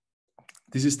 And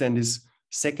this is then this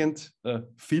second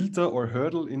filter or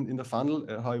hurdle in the funnel,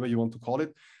 however you want to call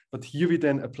it. But here we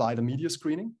then apply the media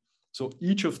screening. So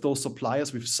each of those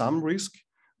suppliers with some risk,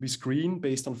 we screen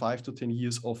based on 5 to 10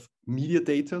 years of media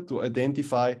data to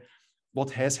identify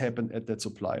what has happened at that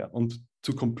supplier, and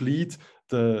to complete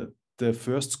the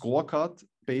first scorecard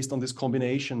based on this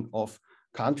combination of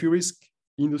country risk,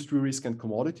 industry risk, and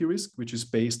commodity risk, which is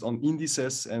based on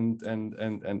indices and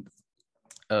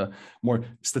more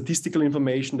statistical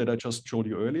information that I just showed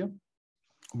you earlier,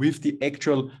 with the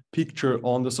actual picture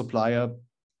on the supplier,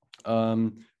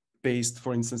 based,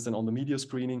 for instance, then on the media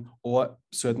screening or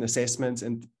certain assessments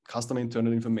and customer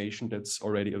internal information that's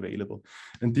already available.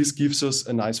 And this gives us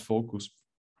a nice focus.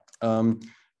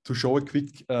 To show a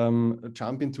quick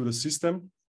jump into the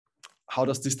system, how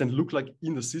does this then look like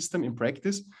in the system in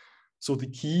practice? So the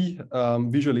key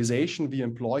visualization we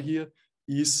employ here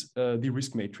is the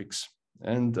risk matrix.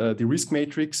 And the risk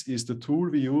matrix is the tool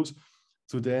we use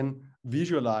to then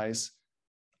visualize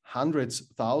hundreds,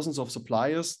 thousands of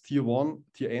suppliers, tier 1,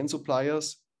 tier N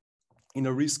suppliers, in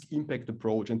a risk impact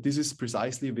approach. And this is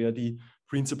precisely where the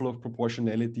principle of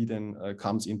proportionality then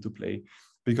comes into play.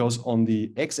 Because on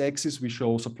the x-axis, we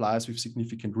show suppliers with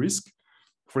significant risk,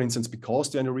 for instance,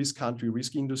 because they're in a risk country,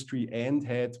 risk industry, and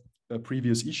had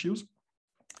previous issues.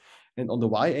 And on the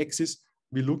y-axis,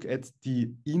 we look at the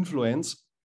influence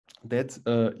that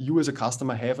you as a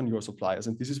customer have on your suppliers.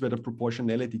 And this is where the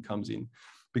proportionality comes in,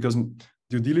 because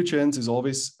due diligence is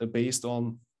always based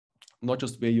on not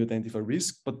just where you identify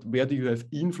risk, but where do you have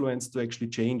influence to actually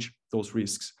change those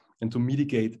risks and to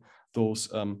mitigate those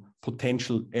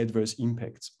potential adverse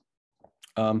impacts.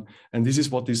 And this is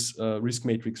what this risk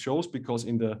matrix shows, because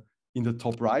in the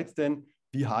top right, then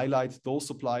we highlight those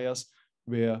suppliers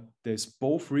where there's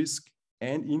both risk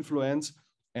and influence.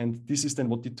 And this is then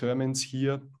what determines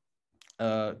here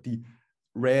the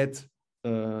red,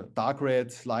 dark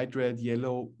red, light red,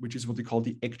 yellow, which is what we call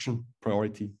the action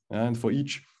priority. And for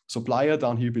each supplier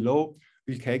down here below,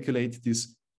 we calculate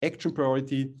this action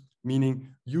priority, meaning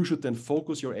you should then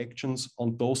focus your actions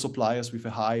on those suppliers with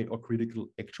a high or critical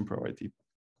action priority.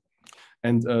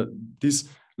 And this,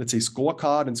 let's say,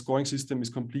 scorecard and scoring system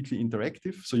is completely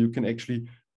interactive. So you can actually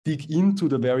dig into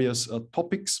the various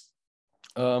topics.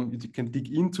 You can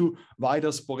dig into why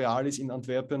does Borealis in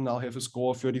Antwerp now have a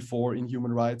score of 34 in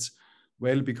human rights?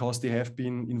 Well, because they have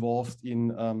been involved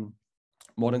in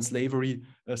modern slavery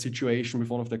situation with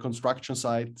one of their construction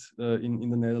sites in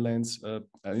the Netherlands,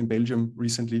 in Belgium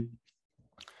recently.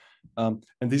 And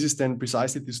this is then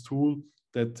precisely this tool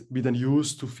that we then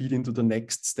use to feed into the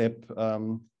next step,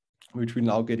 which we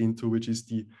now get into, which is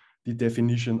the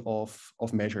definition of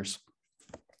measures.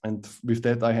 And with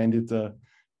that, I hand it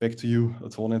back to you,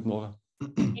 Tone and Nora.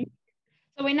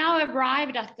 So we now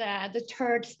arrived at the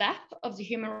third step of the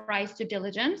human rights due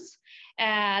diligence.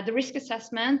 The risk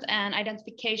assessment and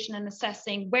identification and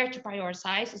assessing where to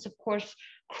prioritize is, of course,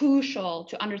 crucial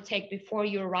to undertake before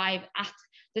you arrive at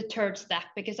the third step,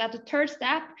 because at the third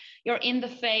step, you're in the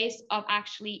phase of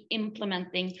actually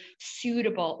implementing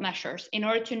suitable measures. In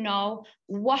order to know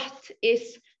what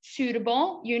is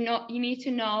suitable, you need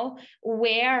to know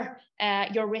where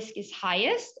your risk is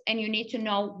highest, and you need to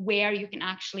know where you can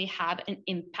actually have an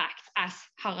impact, as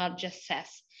Harald just says.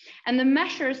 And the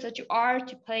measures that you are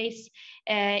to place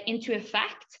into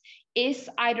effect is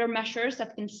either measures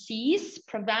that can seize,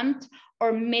 prevent,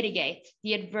 or mitigate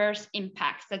the adverse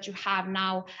impacts that you have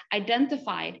now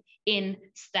identified in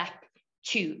step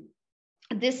 2.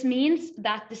 This means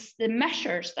that the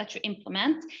measures that you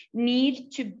implement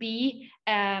need to be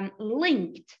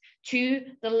linked to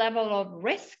the level of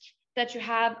risk that you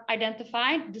have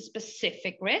identified, the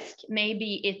specific risk.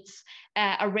 Maybe it's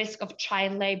a risk of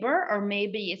child labor, or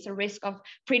maybe it's a risk of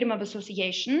freedom of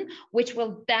association, which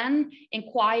will then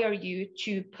inquire you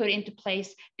to put into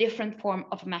place different form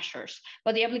of measures.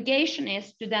 But the obligation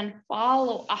is to then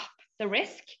follow up the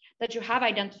risk that you have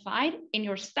identified in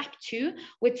your step 2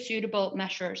 with suitable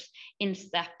measures in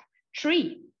step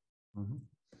 3. Mm-hmm.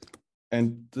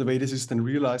 And the way this is then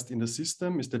realized in the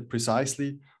system is that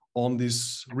precisely on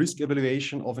this risk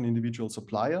evaluation of an individual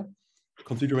supplier,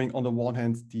 considering on the one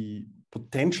hand the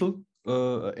potential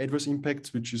adverse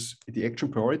impacts, which is the action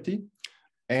priority,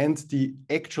 and the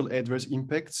actual adverse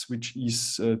impacts, which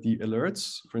is the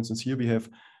alerts. For instance, here we have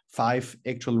 5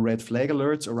 actual red flag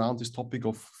alerts around this topic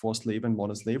of forced labor and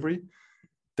modern slavery.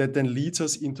 That then leads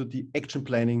us into the action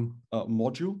planning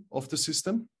module of the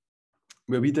system,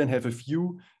 where we then have a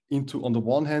view into, on the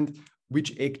one hand,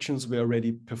 which actions were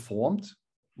already performed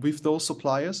with those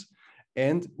suppliers,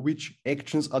 and which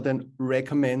actions are then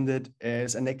recommended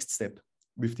as a next step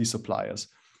with these suppliers.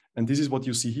 And this is what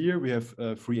you see here. We have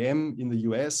 3M in the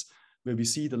US, where we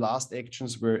see the last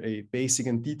actions were a basic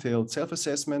and detailed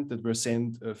self-assessment that were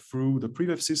sent through the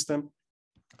Prewave system.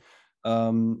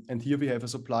 And here we have a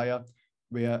supplier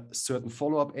where certain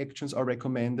follow-up actions are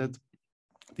recommended.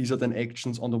 These are then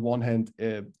actions on the one hand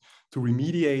to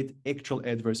remediate actual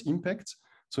adverse impacts.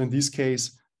 So in this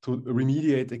case, to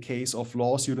remediate a case of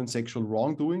lawsuit and sexual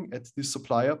wrongdoing at this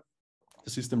supplier,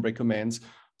 the system recommends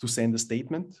to send a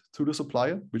statement to the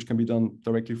supplier, which can be done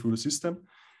directly through the system,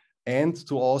 and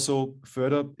to also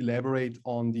further elaborate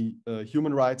on the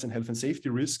human rights and health and safety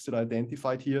risks that are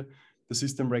identified here. The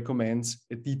system recommends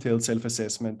a detailed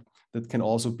self-assessment that can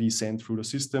also be sent through the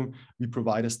system. We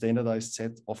provide a standardized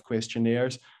set of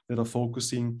questionnaires that are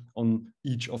focusing on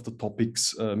each of the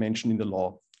topics mentioned in the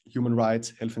law: human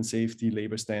rights, health and safety,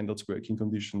 labor standards, working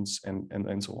conditions,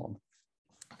 and so on.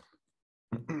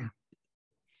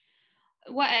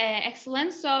 Well,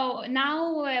 excellent. So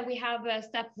now we have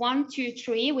step 1, 2,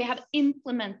 3. We have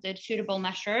implemented suitable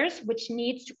measures, which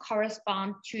needs to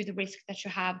correspond to the risk that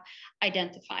you have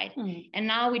identified. And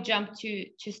now we jump to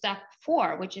step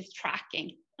 4, which is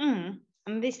tracking. And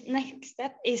this next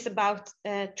step is about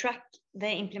track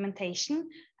the implementation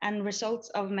and results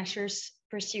of measures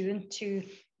pursuant to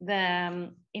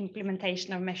the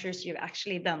implementation of measures you've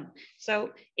actually done.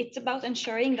 So it's about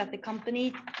ensuring that the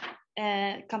company's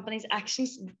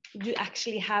actions do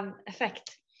actually have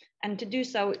effect. And to do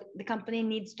so, the company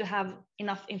needs to have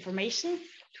enough information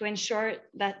to ensure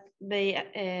that the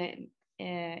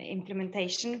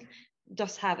implementation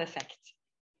does have effect.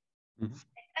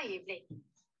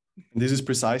 This is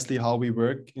precisely how we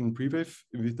work in Prewave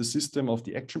with the system of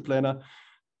the action planner,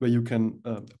 where you can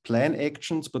plan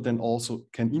actions, but then also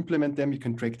can implement them. You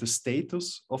can track the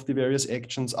status of the various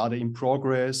actions. Are they in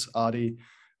progress? Are they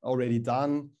already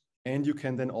done? And you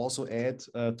can then also add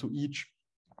to each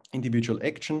individual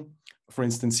action, for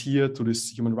instance, here to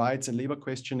this human rights and labor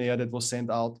questionnaire that was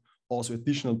sent out, also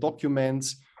additional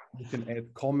documents. You can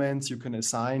add comments, you can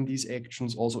assign these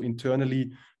actions also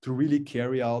internally to really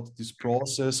carry out this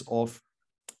process of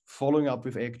following up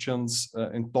with actions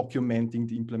and documenting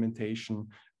the implementation,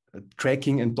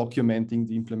 tracking and documenting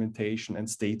the implementation and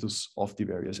status of the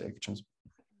various actions.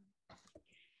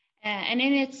 And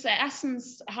in its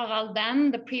essence, Harald,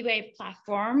 then the Prewave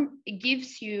platform, it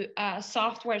gives you a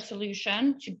software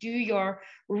solution to do your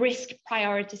risk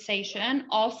prioritization,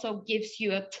 also gives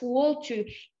you a tool to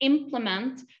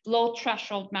implement low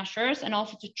threshold measures and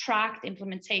also to track the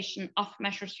implementation of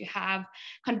measures you have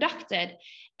conducted.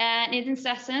 And in its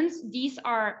essence, these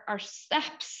are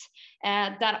steps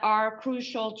that are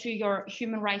crucial to your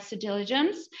human rights due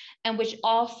diligence, and which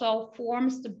also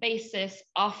forms the basis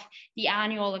of the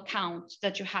annual account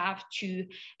that you have to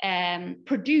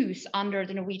produce under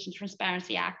the Norwegian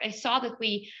Transparency Act. I saw that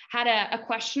we had a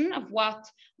question of what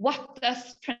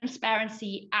does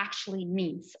transparency actually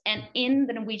means? And in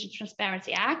the Norwegian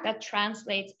Transparency Act, that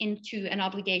translates into an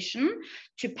obligation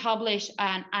to publish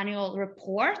an annual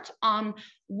report on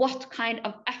what kind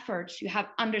of efforts you have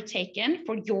undertaken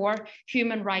for your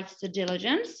human rights due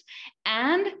diligence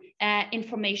and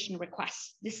information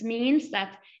requests. This means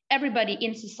that everybody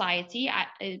in society,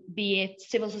 be it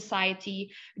civil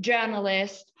society,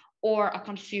 journalist, or a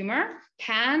consumer,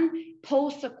 can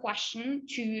pose a question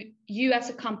to you as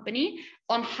a company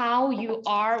on how you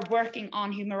are working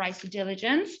on human rights due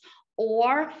diligence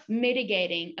or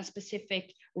mitigating a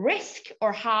specific risk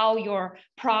or how your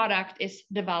product is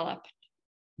developed.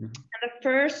 And the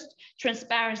first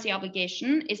transparency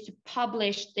obligation is to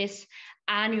publish this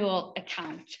annual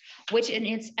account, which in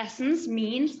its essence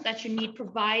means that you need to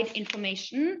provide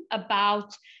information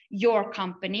about your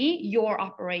company, your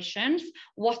operations,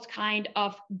 what kind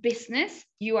of business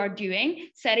you are doing,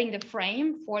 setting the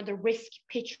frame for the risk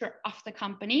picture of the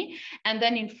company, and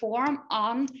then inform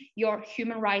on your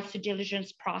human rights due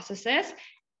diligence processes,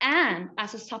 and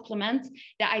as a supplement,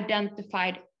 the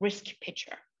identified risk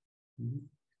picture.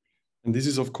 And this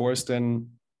is, of course, then,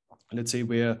 let's say,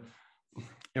 where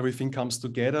everything comes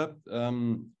together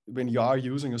when you are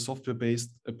using a software-based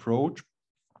approach,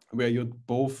 where you're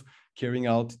both carrying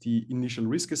out the initial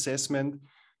risk assessment,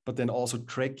 but then also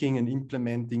tracking and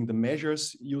implementing the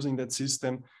measures using that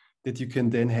system, that you can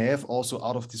then have also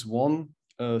out of this one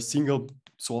single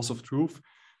source of truth,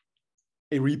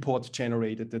 a report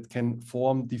generated that can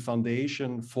form the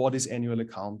foundation for this annual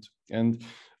account. And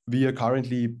we are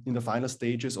currently in the final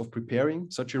stages of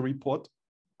preparing such a report.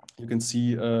 You can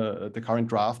see the current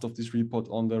draft of this report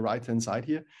on the right-hand side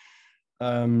here.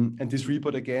 And this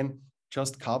report, again,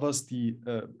 just covers the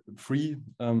three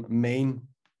main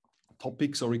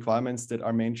topics or requirements that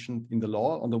are mentioned in the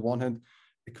law. On the one hand,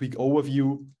 a quick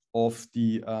overview of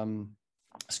the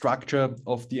structure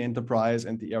of the enterprise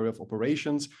and the area of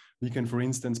operations. We can, for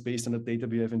instance, based on the data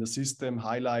we have in the system,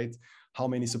 highlight how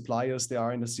many suppliers there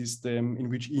are in the system, in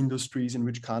which industries, in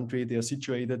which country they are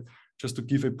situated, just to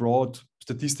give a broad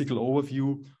statistical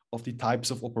overview of the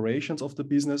types of operations of the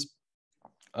business.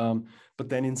 But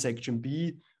then in section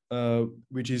B,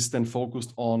 which is then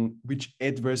focused on which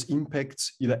adverse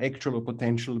impacts, either actual or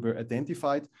potential, were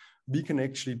identified, we can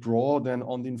actually draw then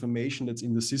on the information that's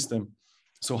in the system.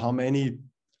 So how many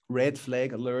red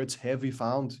flag alerts have we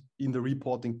found in the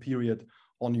reporting period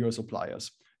on your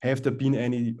suppliers? Have there been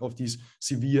any of these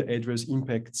severe adverse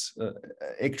impacts,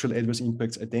 actual adverse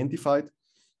impacts identified?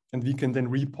 And we can then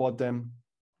report them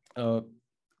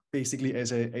basically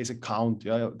as a count.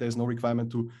 Yeah? There's no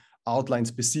requirement to outline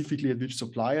specifically at which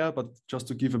supplier, but just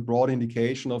to give a broad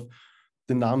indication of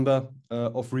the number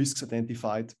of risks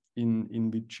identified in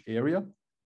which area.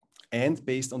 And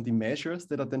based on the measures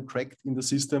that are then tracked in the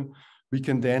system, we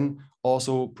can then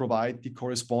also provide the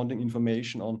corresponding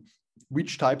information on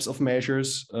which types of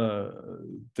measures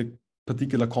the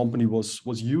particular company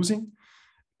was using,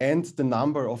 and the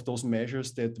number of those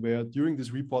measures that were during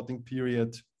this reporting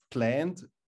period planned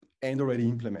and already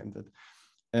implemented.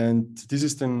 And this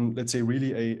is then, let's say,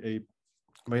 really a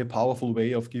very powerful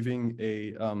way of giving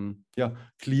a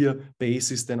clear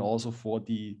basis then also for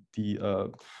the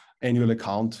annual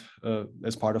account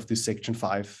as part of this section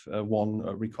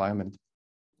 5.1 requirement.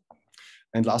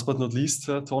 And last but not least,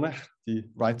 Tone, the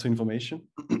right to information.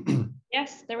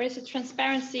 Yes, there is a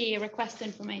transparency request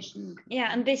information.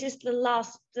 Yeah, and this is the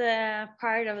last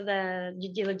part of the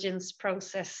due diligence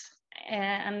process.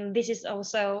 And this is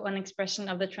also an expression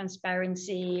of the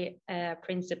transparency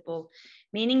principle,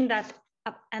 meaning that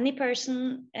any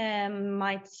person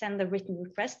might send a written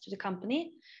request to the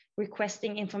company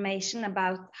requesting information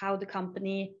about how the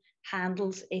company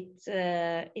handles its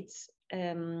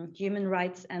human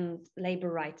rights and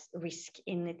labor rights risk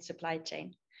in its supply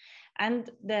chain. And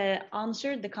the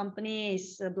answer the company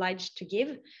is obliged to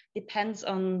give depends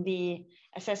on the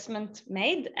assessment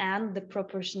made and the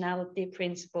proportionality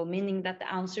principle, meaning that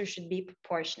the answer should be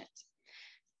proportionate.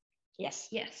 Yes.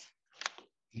 Yes.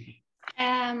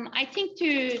 I think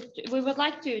we would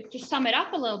like to sum it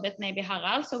up a little bit, maybe,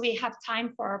 Harald, so we have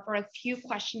time for a few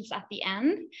questions at the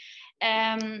end.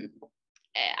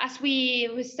 As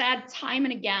we said time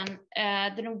and again,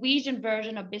 the Norwegian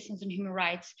version of business and human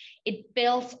rights, it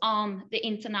builds on the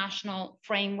international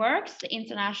frameworks. The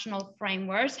international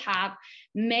frameworks have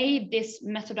made this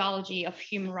methodology of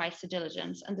human rights due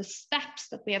diligence, and the steps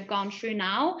that we have gone through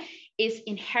now is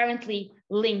inherently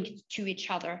linked to each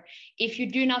other. If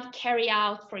you do not carry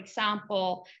out, for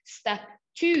example, step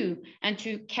 2, and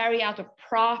to carry out a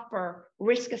proper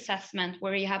risk assessment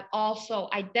where you have also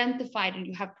identified and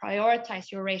you have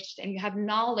prioritized your risk and you have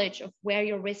knowledge of where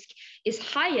your risk is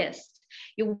highest,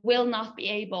 you will not be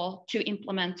able to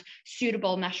implement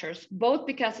suitable measures, both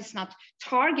because it's not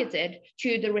targeted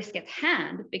to the risk at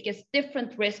hand, because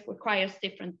different risk requires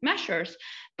different measures,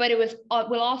 but it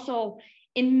will also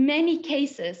in many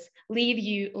cases leave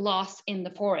you lost in the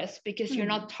forest because you're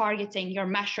not targeting your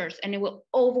measures, and it will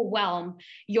overwhelm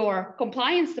your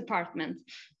compliance department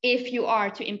if you are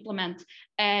to implement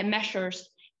measures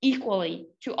equally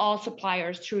to all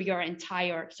suppliers through your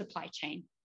entire supply chain.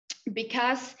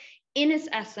 Because in its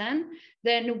essence,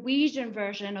 the Norwegian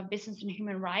version of business and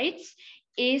human rights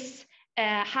is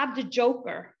have the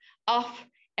joker of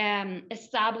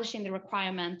establishing the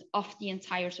requirement of the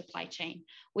entire supply chain.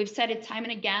 We've said it time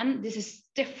and again, this is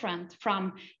different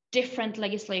from different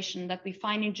legislation that we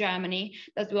find in Germany,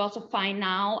 that we also find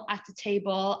now at the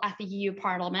table at the EU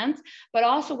Parliament, but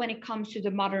also when it comes to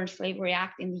the Modern Slavery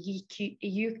Act in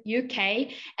the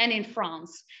UK and in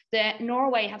France.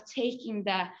 Norway have taken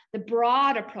the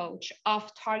broad approach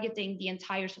of targeting the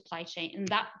entire supply chain, and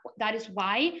that is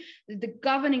why the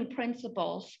governing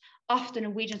principles of the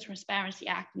Norwegian Transparency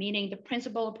Act, meaning the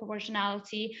principle of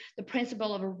proportionality, the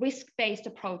principle of a risk-based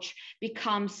approach,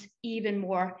 becomes even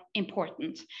more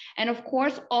important. And of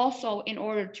course, also in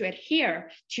order to adhere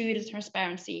to the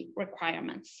transparency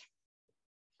requirements.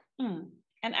 And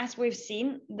as we've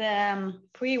seen, the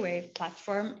Prewave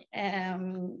platform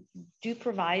do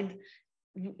provide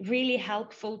really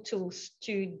helpful tools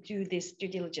to do this due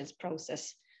diligence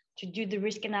process, to do the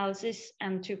risk analysis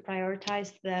and to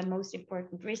prioritize the most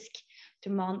important risk,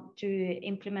 to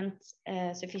implement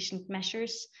sufficient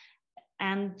measures,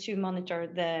 and to monitor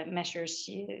the measures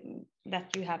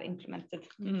that you have implemented.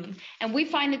 And we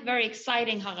find it very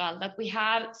exciting, Harald, that we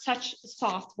have such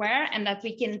software and that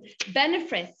we can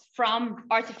benefit from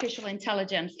artificial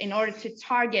intelligence in order to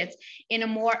target in a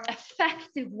more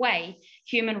effective way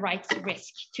human rights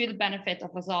risk to the benefit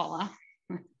of us all.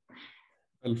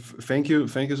 Well, thank you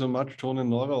so much, Tone and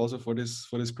Nora, also for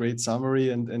this great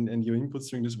summary and your inputs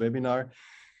during this webinar.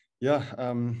 Yeah,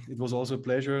 it was also a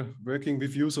pleasure working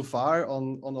with you so far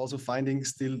on also finding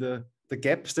still the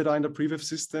gaps that are in the Prewave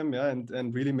system, yeah,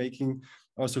 and really making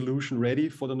our solution ready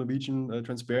for the Norwegian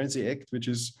Transparency Act, which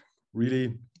is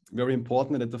really very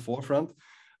important and at the forefront.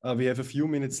 We have a few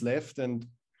minutes left, and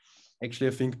actually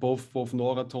I think both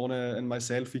Nora, Tone, and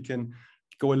myself, we can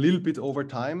go a little bit over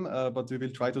time, but we will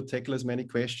try to tackle as many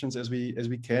questions as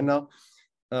we can now.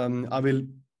 I will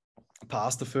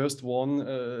pass the first one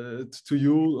to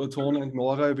you, Tone and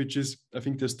Nora, which is, I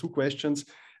think there's two questions,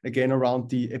 again, around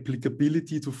the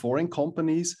applicability to foreign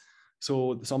companies.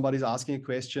 So somebody's asking a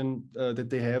question that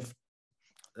they have,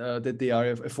 that they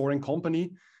are a foreign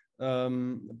company,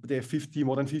 they have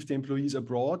more than 50 employees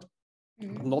abroad,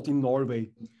 but not in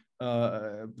Norway.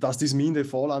 Does this mean they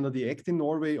fall under the Act in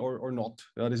Norway or not?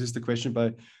 This is the question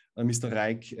by Mr.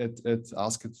 Reich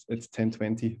asked at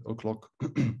 10:20 o'clock.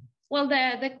 Well,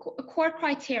 the core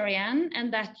criterion,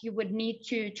 and that you would need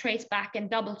to trace back and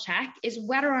double check, is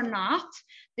whether or not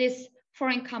this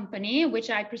foreign company, which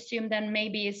I presume then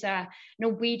maybe is a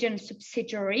Norwegian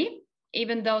subsidiary,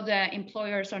 even though the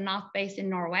employers are not based in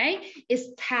Norway,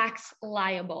 is tax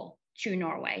liable to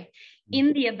Norway.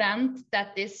 In the event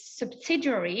that this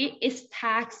subsidiary is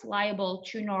tax liable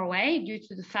to Norway due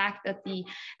to the fact that the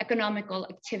economical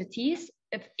activities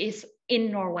is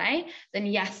in Norway, then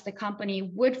yes, the company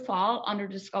would fall under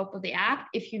the scope of the Act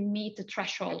if you meet the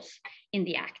thresholds in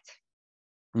the Act.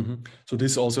 So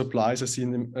this also applies. I see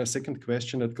in a second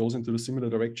question that goes into the similar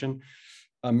direction.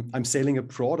 I'm selling a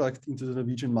product into the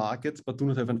Norwegian market, but do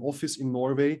not have an office in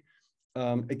Norway.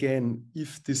 Again,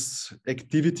 if this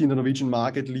activity in the Norwegian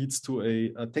market leads to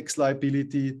a tax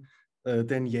liability,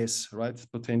 then yes, right,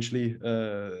 potentially.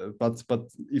 But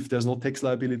if there's no tax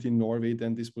liability in Norway,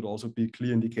 then this would also be a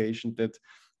clear indication that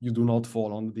you do not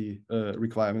fall under the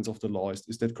requirements of the law.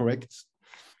 Is that correct?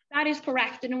 That is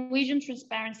correct. The Norwegian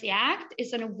Transparency Act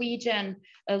is a Norwegian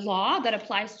law that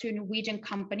applies to Norwegian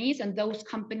companies and those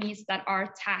companies that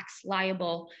are tax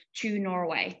liable to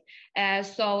Norway.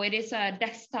 So it is a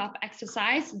desktop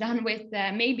exercise done with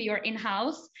maybe your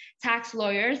in-house tax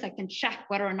lawyers that can check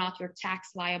whether or not you're tax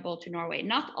liable to Norway.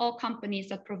 Not all companies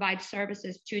that provide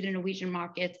services to the Norwegian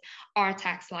market are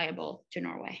tax liable to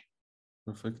Norway.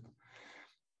 Perfect.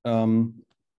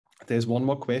 There's one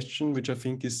more question, which I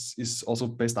think is also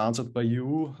best answered by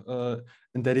you,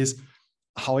 and that is,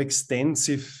 how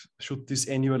extensive should this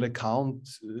annual account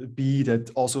be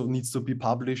that also needs to be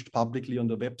published publicly on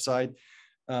the website?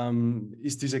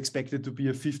 Is this expected to be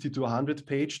a 50 to 100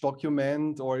 page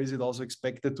document, or is it also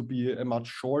expected to be a much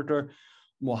shorter,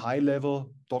 more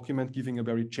high-level document giving a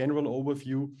very general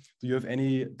overview? Do you have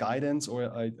any guidance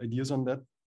or ideas on that?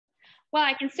 Well,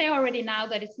 I can say already now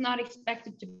that it's not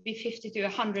expected to be 50 to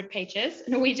 100 pages.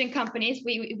 Norwegian companies,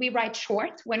 we write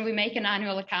short when we make an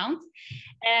annual account.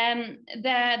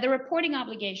 The reporting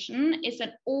obligation is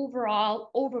an overall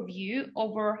overview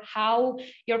over how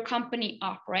your company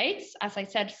operates. As I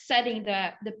said, setting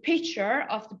the picture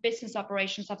of the business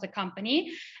operations of the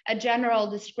company, a general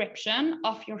description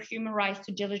of your human rights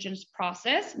due diligence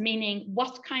process, meaning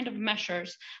what kind of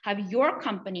measures have your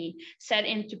company set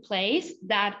into place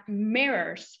that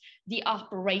mirrors the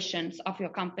operations of your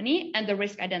company and the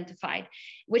risk identified,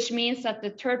 which means that the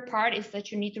third part is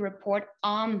that you need to report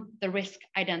on the risk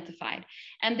identified.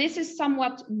 And this is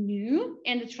somewhat new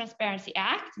in the Transparency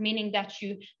Act, meaning that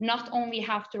you not only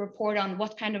have to report on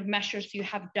what kind of measures you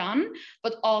have done,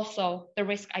 but also the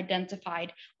risk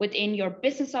identified within your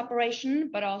business operation,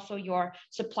 but also your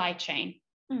supply chain.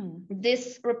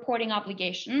 This reporting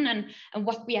obligation and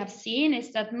what we have seen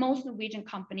is that most Norwegian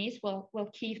companies will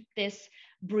keep this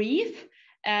brief,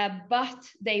 but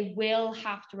they will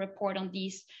have to report on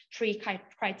these three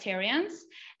criterions.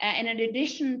 And in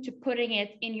addition to putting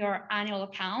it in your annual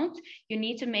account, you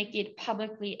need to make it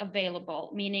publicly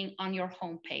available, meaning on your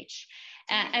homepage.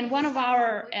 And one of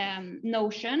our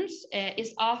notions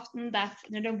is often that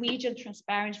the Norwegian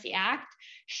Transparency Act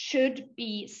should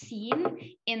be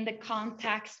seen in the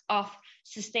context of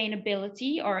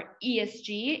sustainability or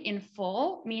ESG in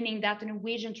full, meaning that the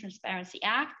Norwegian Transparency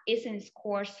Act is in its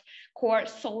core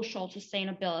social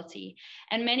sustainability.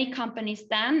 And many companies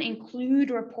then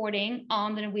include reporting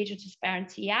on the Norwegian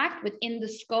Transparency Act within the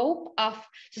scope of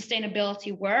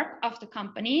sustainability work of the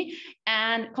company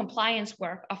and compliance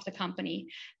work of the company.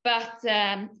 But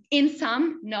in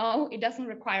sum, no, it doesn't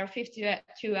require 50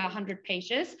 to 100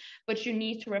 pages, but you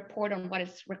need to report on what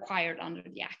is required under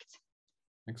the Act.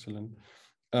 Excellent.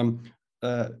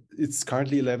 It's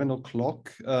currently 11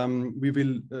 o'clock. What we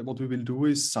will do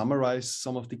is summarize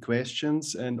some of the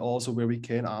questions, and also where we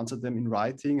can answer them in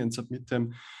writing and submit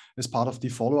them as part of the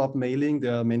follow-up mailing.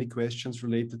 There are many questions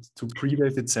related to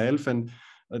Prewave itself, and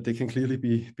they can clearly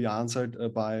be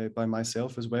answered by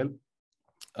myself as well.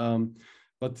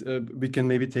 But we can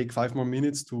maybe take 5 more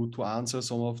minutes to answer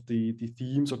some of the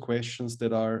themes or questions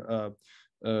that are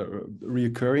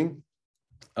reoccurring.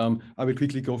 I will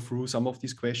quickly go through some of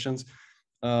these questions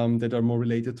that are more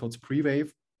related towards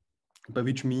Prewave, by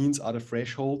which means are the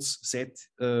thresholds set,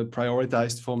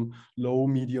 prioritized from low,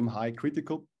 medium, high,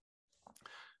 critical.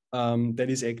 That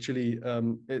is actually,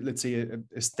 let's say,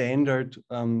 a standard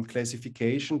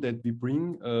classification that we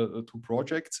bring to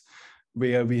projects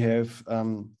where we have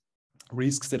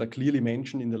risks that are clearly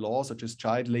mentioned in the law, such as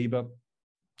child labor.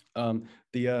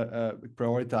 They are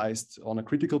prioritized on a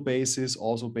critical basis,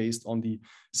 also based on the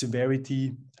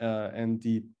severity and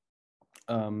the,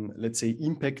 let's say,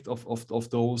 impact of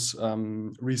those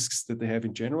risks that they have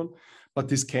in general. But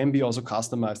this can be also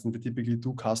customized, and we typically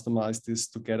do customize this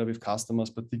together with customers,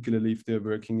 particularly if they're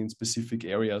working in specific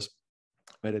areas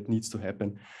where that needs to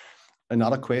happen.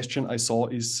 Another question I saw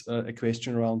is a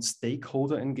question around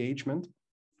stakeholder engagement.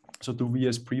 So do we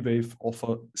as Prewave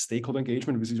offer stakeholder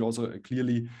engagement, which is also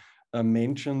clearly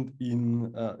mentioned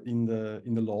in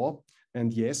the law?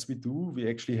 And yes, we do. We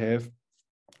actually have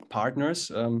partners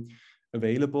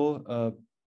available.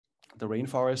 The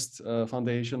Rainforest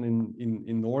Foundation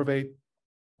in Norway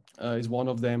is one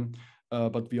of them,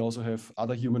 but we also have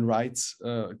other human rights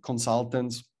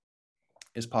consultants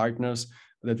as partners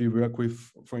that we work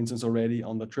with, for instance, already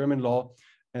on the German law.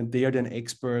 And they are then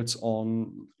experts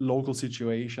on local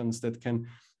situations that can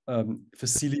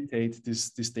facilitate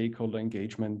this stakeholder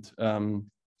engagement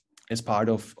as part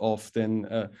of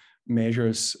then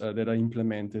measures that are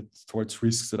implemented towards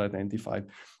risks that are identified.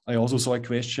 I also saw a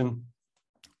question,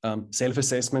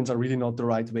 self-assessments are really not the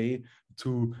right way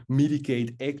to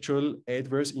mitigate actual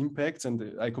adverse impacts,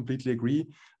 and I completely agree.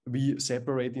 We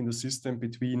separate in the system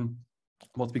between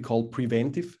what we call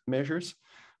preventive measures,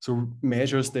 so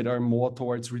measures that are more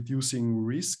towards reducing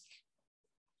risk,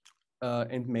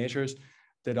 and measures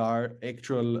that are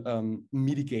actual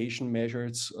mitigation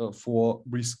measures for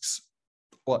risks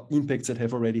or impacts that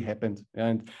have already happened.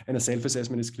 And a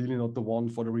self-assessment is clearly not the one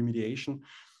for the remediation.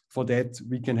 For that,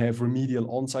 we can have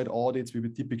remedial on-site audits. We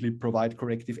would typically provide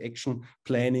corrective action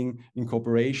planning in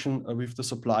cooperation with the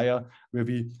supplier, where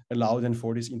we allow then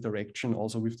for this interaction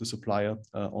also with the supplier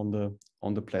on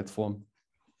the platform.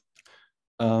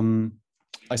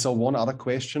 I saw one other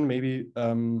question, maybe,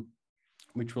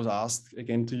 which was asked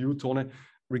again to you, Tone,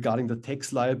 regarding the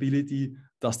tax liability.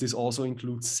 Does this also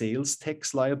include sales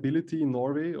tax liability in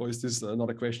Norway, or is this not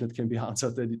a question that can be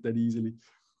answered that easily?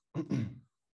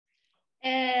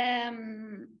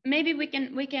 Maybe we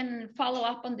can follow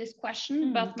up on this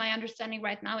question, but my understanding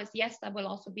right now is yes, that will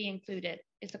also be included.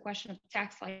 It's a question of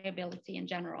tax liability in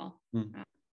general.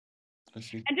 I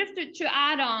see. And just to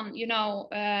add on, you know,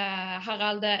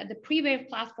 Harald, the Prewave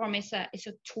platform is a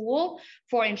tool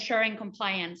for ensuring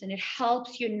compliance, and it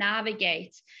helps you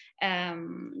navigate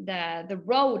the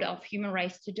road of human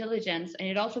rights due diligence, and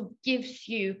it also gives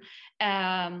you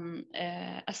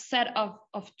a set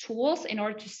of tools in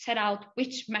order to set out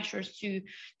which measures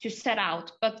to set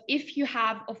out. But if you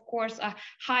have, of course, a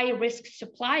high risk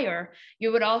supplier,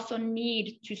 you would also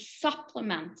need to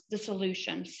supplement the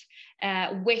solutions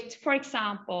with, for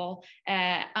example,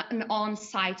 an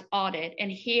on-site audit.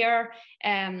 And here,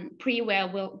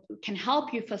 Prewave can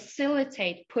help you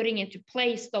facilitate putting into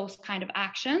place those kind of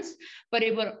actions. But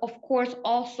it will, of course,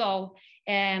 also,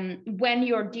 when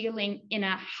you're dealing in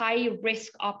a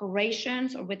high-risk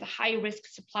operations or with a high-risk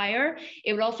supplier,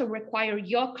 it will also require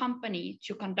your company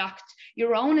to conduct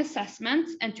your own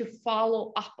assessments and to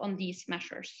follow up on these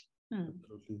measures.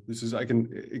 This is, I can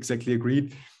exactly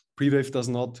agree.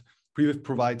 Prewave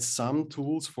provides some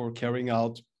tools for carrying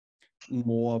out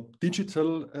more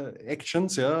digital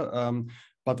actions,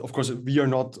 but of course, we are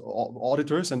not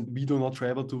auditors, and we do not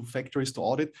travel to factories to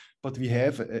audit, but we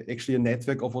have actually a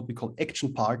network of what we call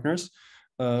action partners,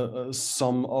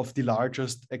 some of the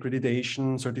largest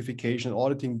accreditation, certification,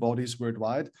 auditing bodies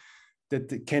worldwide,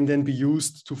 that can then be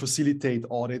used to facilitate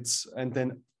audits and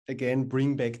then again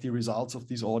bring back the results of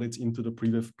these audits into the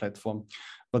Prewave platform.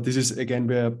 But this is again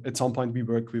where at some point we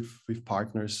work with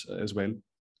partners as well.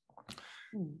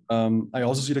 I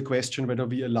also see the question whether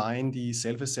we align the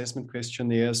self-assessment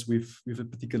questionnaires with a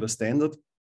particular standard.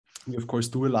 We of course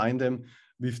do align them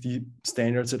with the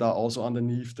standards that are also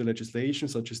underneath the legislation,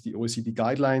 such as the OECD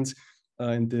guidelines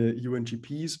and the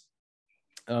UNGPs.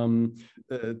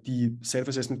 The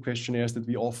self-assessment questionnaires that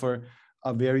we offer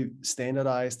are very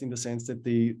standardized in the sense that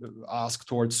they ask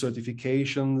towards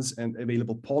certifications and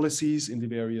available policies in the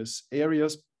various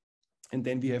areas. And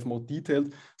then we have more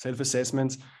detailed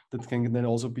self-assessments that can then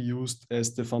also be used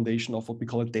as the foundation of what we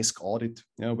call a desk audit,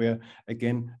 where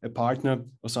again, a partner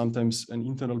or sometimes an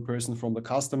internal person from the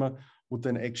customer would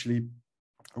then actually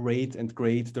rate and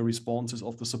grade the responses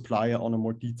of the supplier on a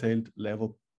more detailed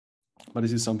level. But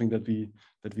this is something that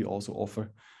we also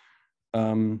offer.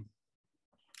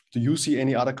 Do you see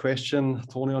any other question,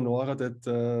 Tony or Nora,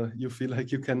 that you feel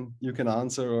like you can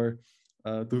answer, or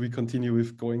do we continue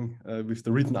with going with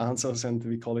the written answers and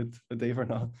we call it a day for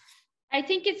now? I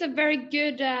think it's a very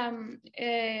good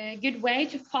good way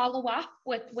to follow up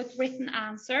with written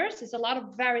answers. There's a lot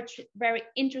of very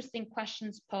interesting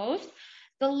questions posed.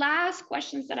 The last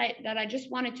questions that I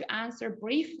just wanted to answer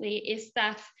briefly is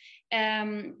that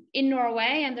in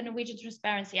Norway and the Norwegian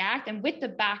Transparency Act, and with the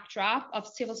backdrop of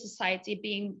civil society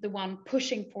being the one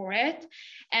pushing for it,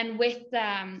 and with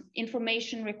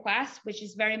information requests, which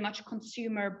is very much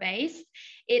consumer based,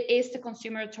 it is the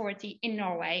Consumer Authority in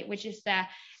Norway, which is the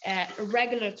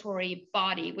regulatory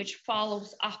body which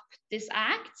follows up this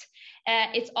act.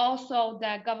 It's also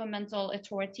the governmental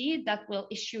authority that will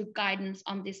issue guidance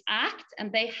on this act,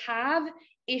 and they have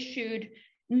issued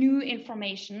new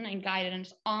information and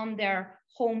guidance on their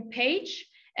homepage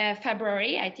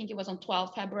February. I think it was on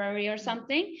 12 February or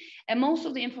something. And most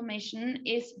of the information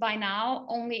is by now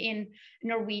only in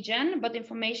Norwegian, but the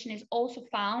information is also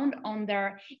found on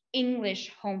their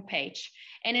English homepage.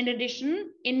 And in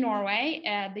addition, in Norway,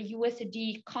 the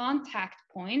USD contact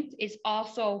point is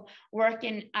also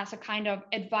working as a kind of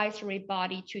advisory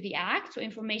body to the act. So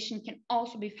information can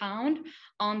also be found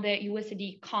on the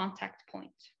USD contact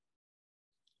point.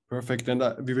 Perfect, and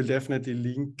we will definitely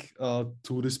link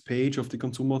to this page of the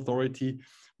Consumer Authority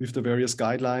with the various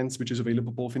guidelines, which is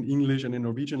available both in English and in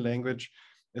Norwegian language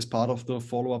as part of the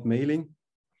follow-up mailing.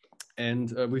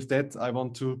 And with that, I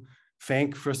want to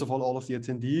thank, first of all of the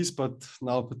attendees, but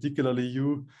now particularly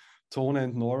you, Tone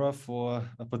and Nora, for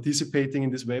participating in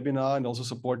this webinar and also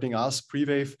supporting us,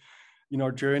 Prewave, in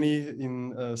our journey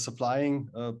in supplying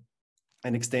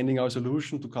and extending our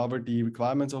solution to cover the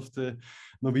requirements of the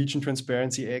Norwegian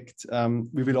Transparency Act.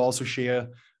 We will also share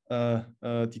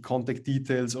the contact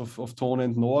details of Tone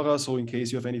and Nora. So in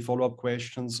case you have any follow-up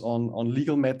questions on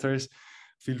legal matters,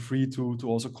 feel free to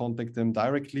also contact them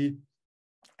directly.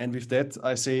 And with that,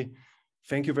 I say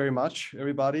thank you very much,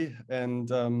 everybody. And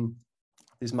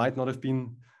this might not have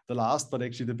been the last, but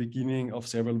actually the beginning of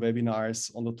several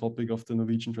webinars on the topic of the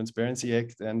Norwegian Transparency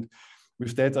Act. And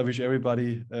with that, I wish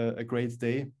everybody a great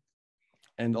day.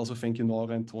 And also thank you,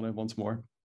 Nora and Tone, once more.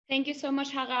 Thank you so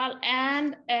much, Harald.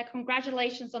 And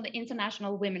congratulations on the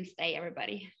International Women's Day,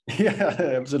 everybody. Yeah,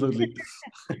 absolutely.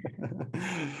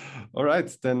 All right,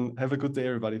 then have a good day,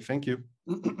 everybody. Thank you.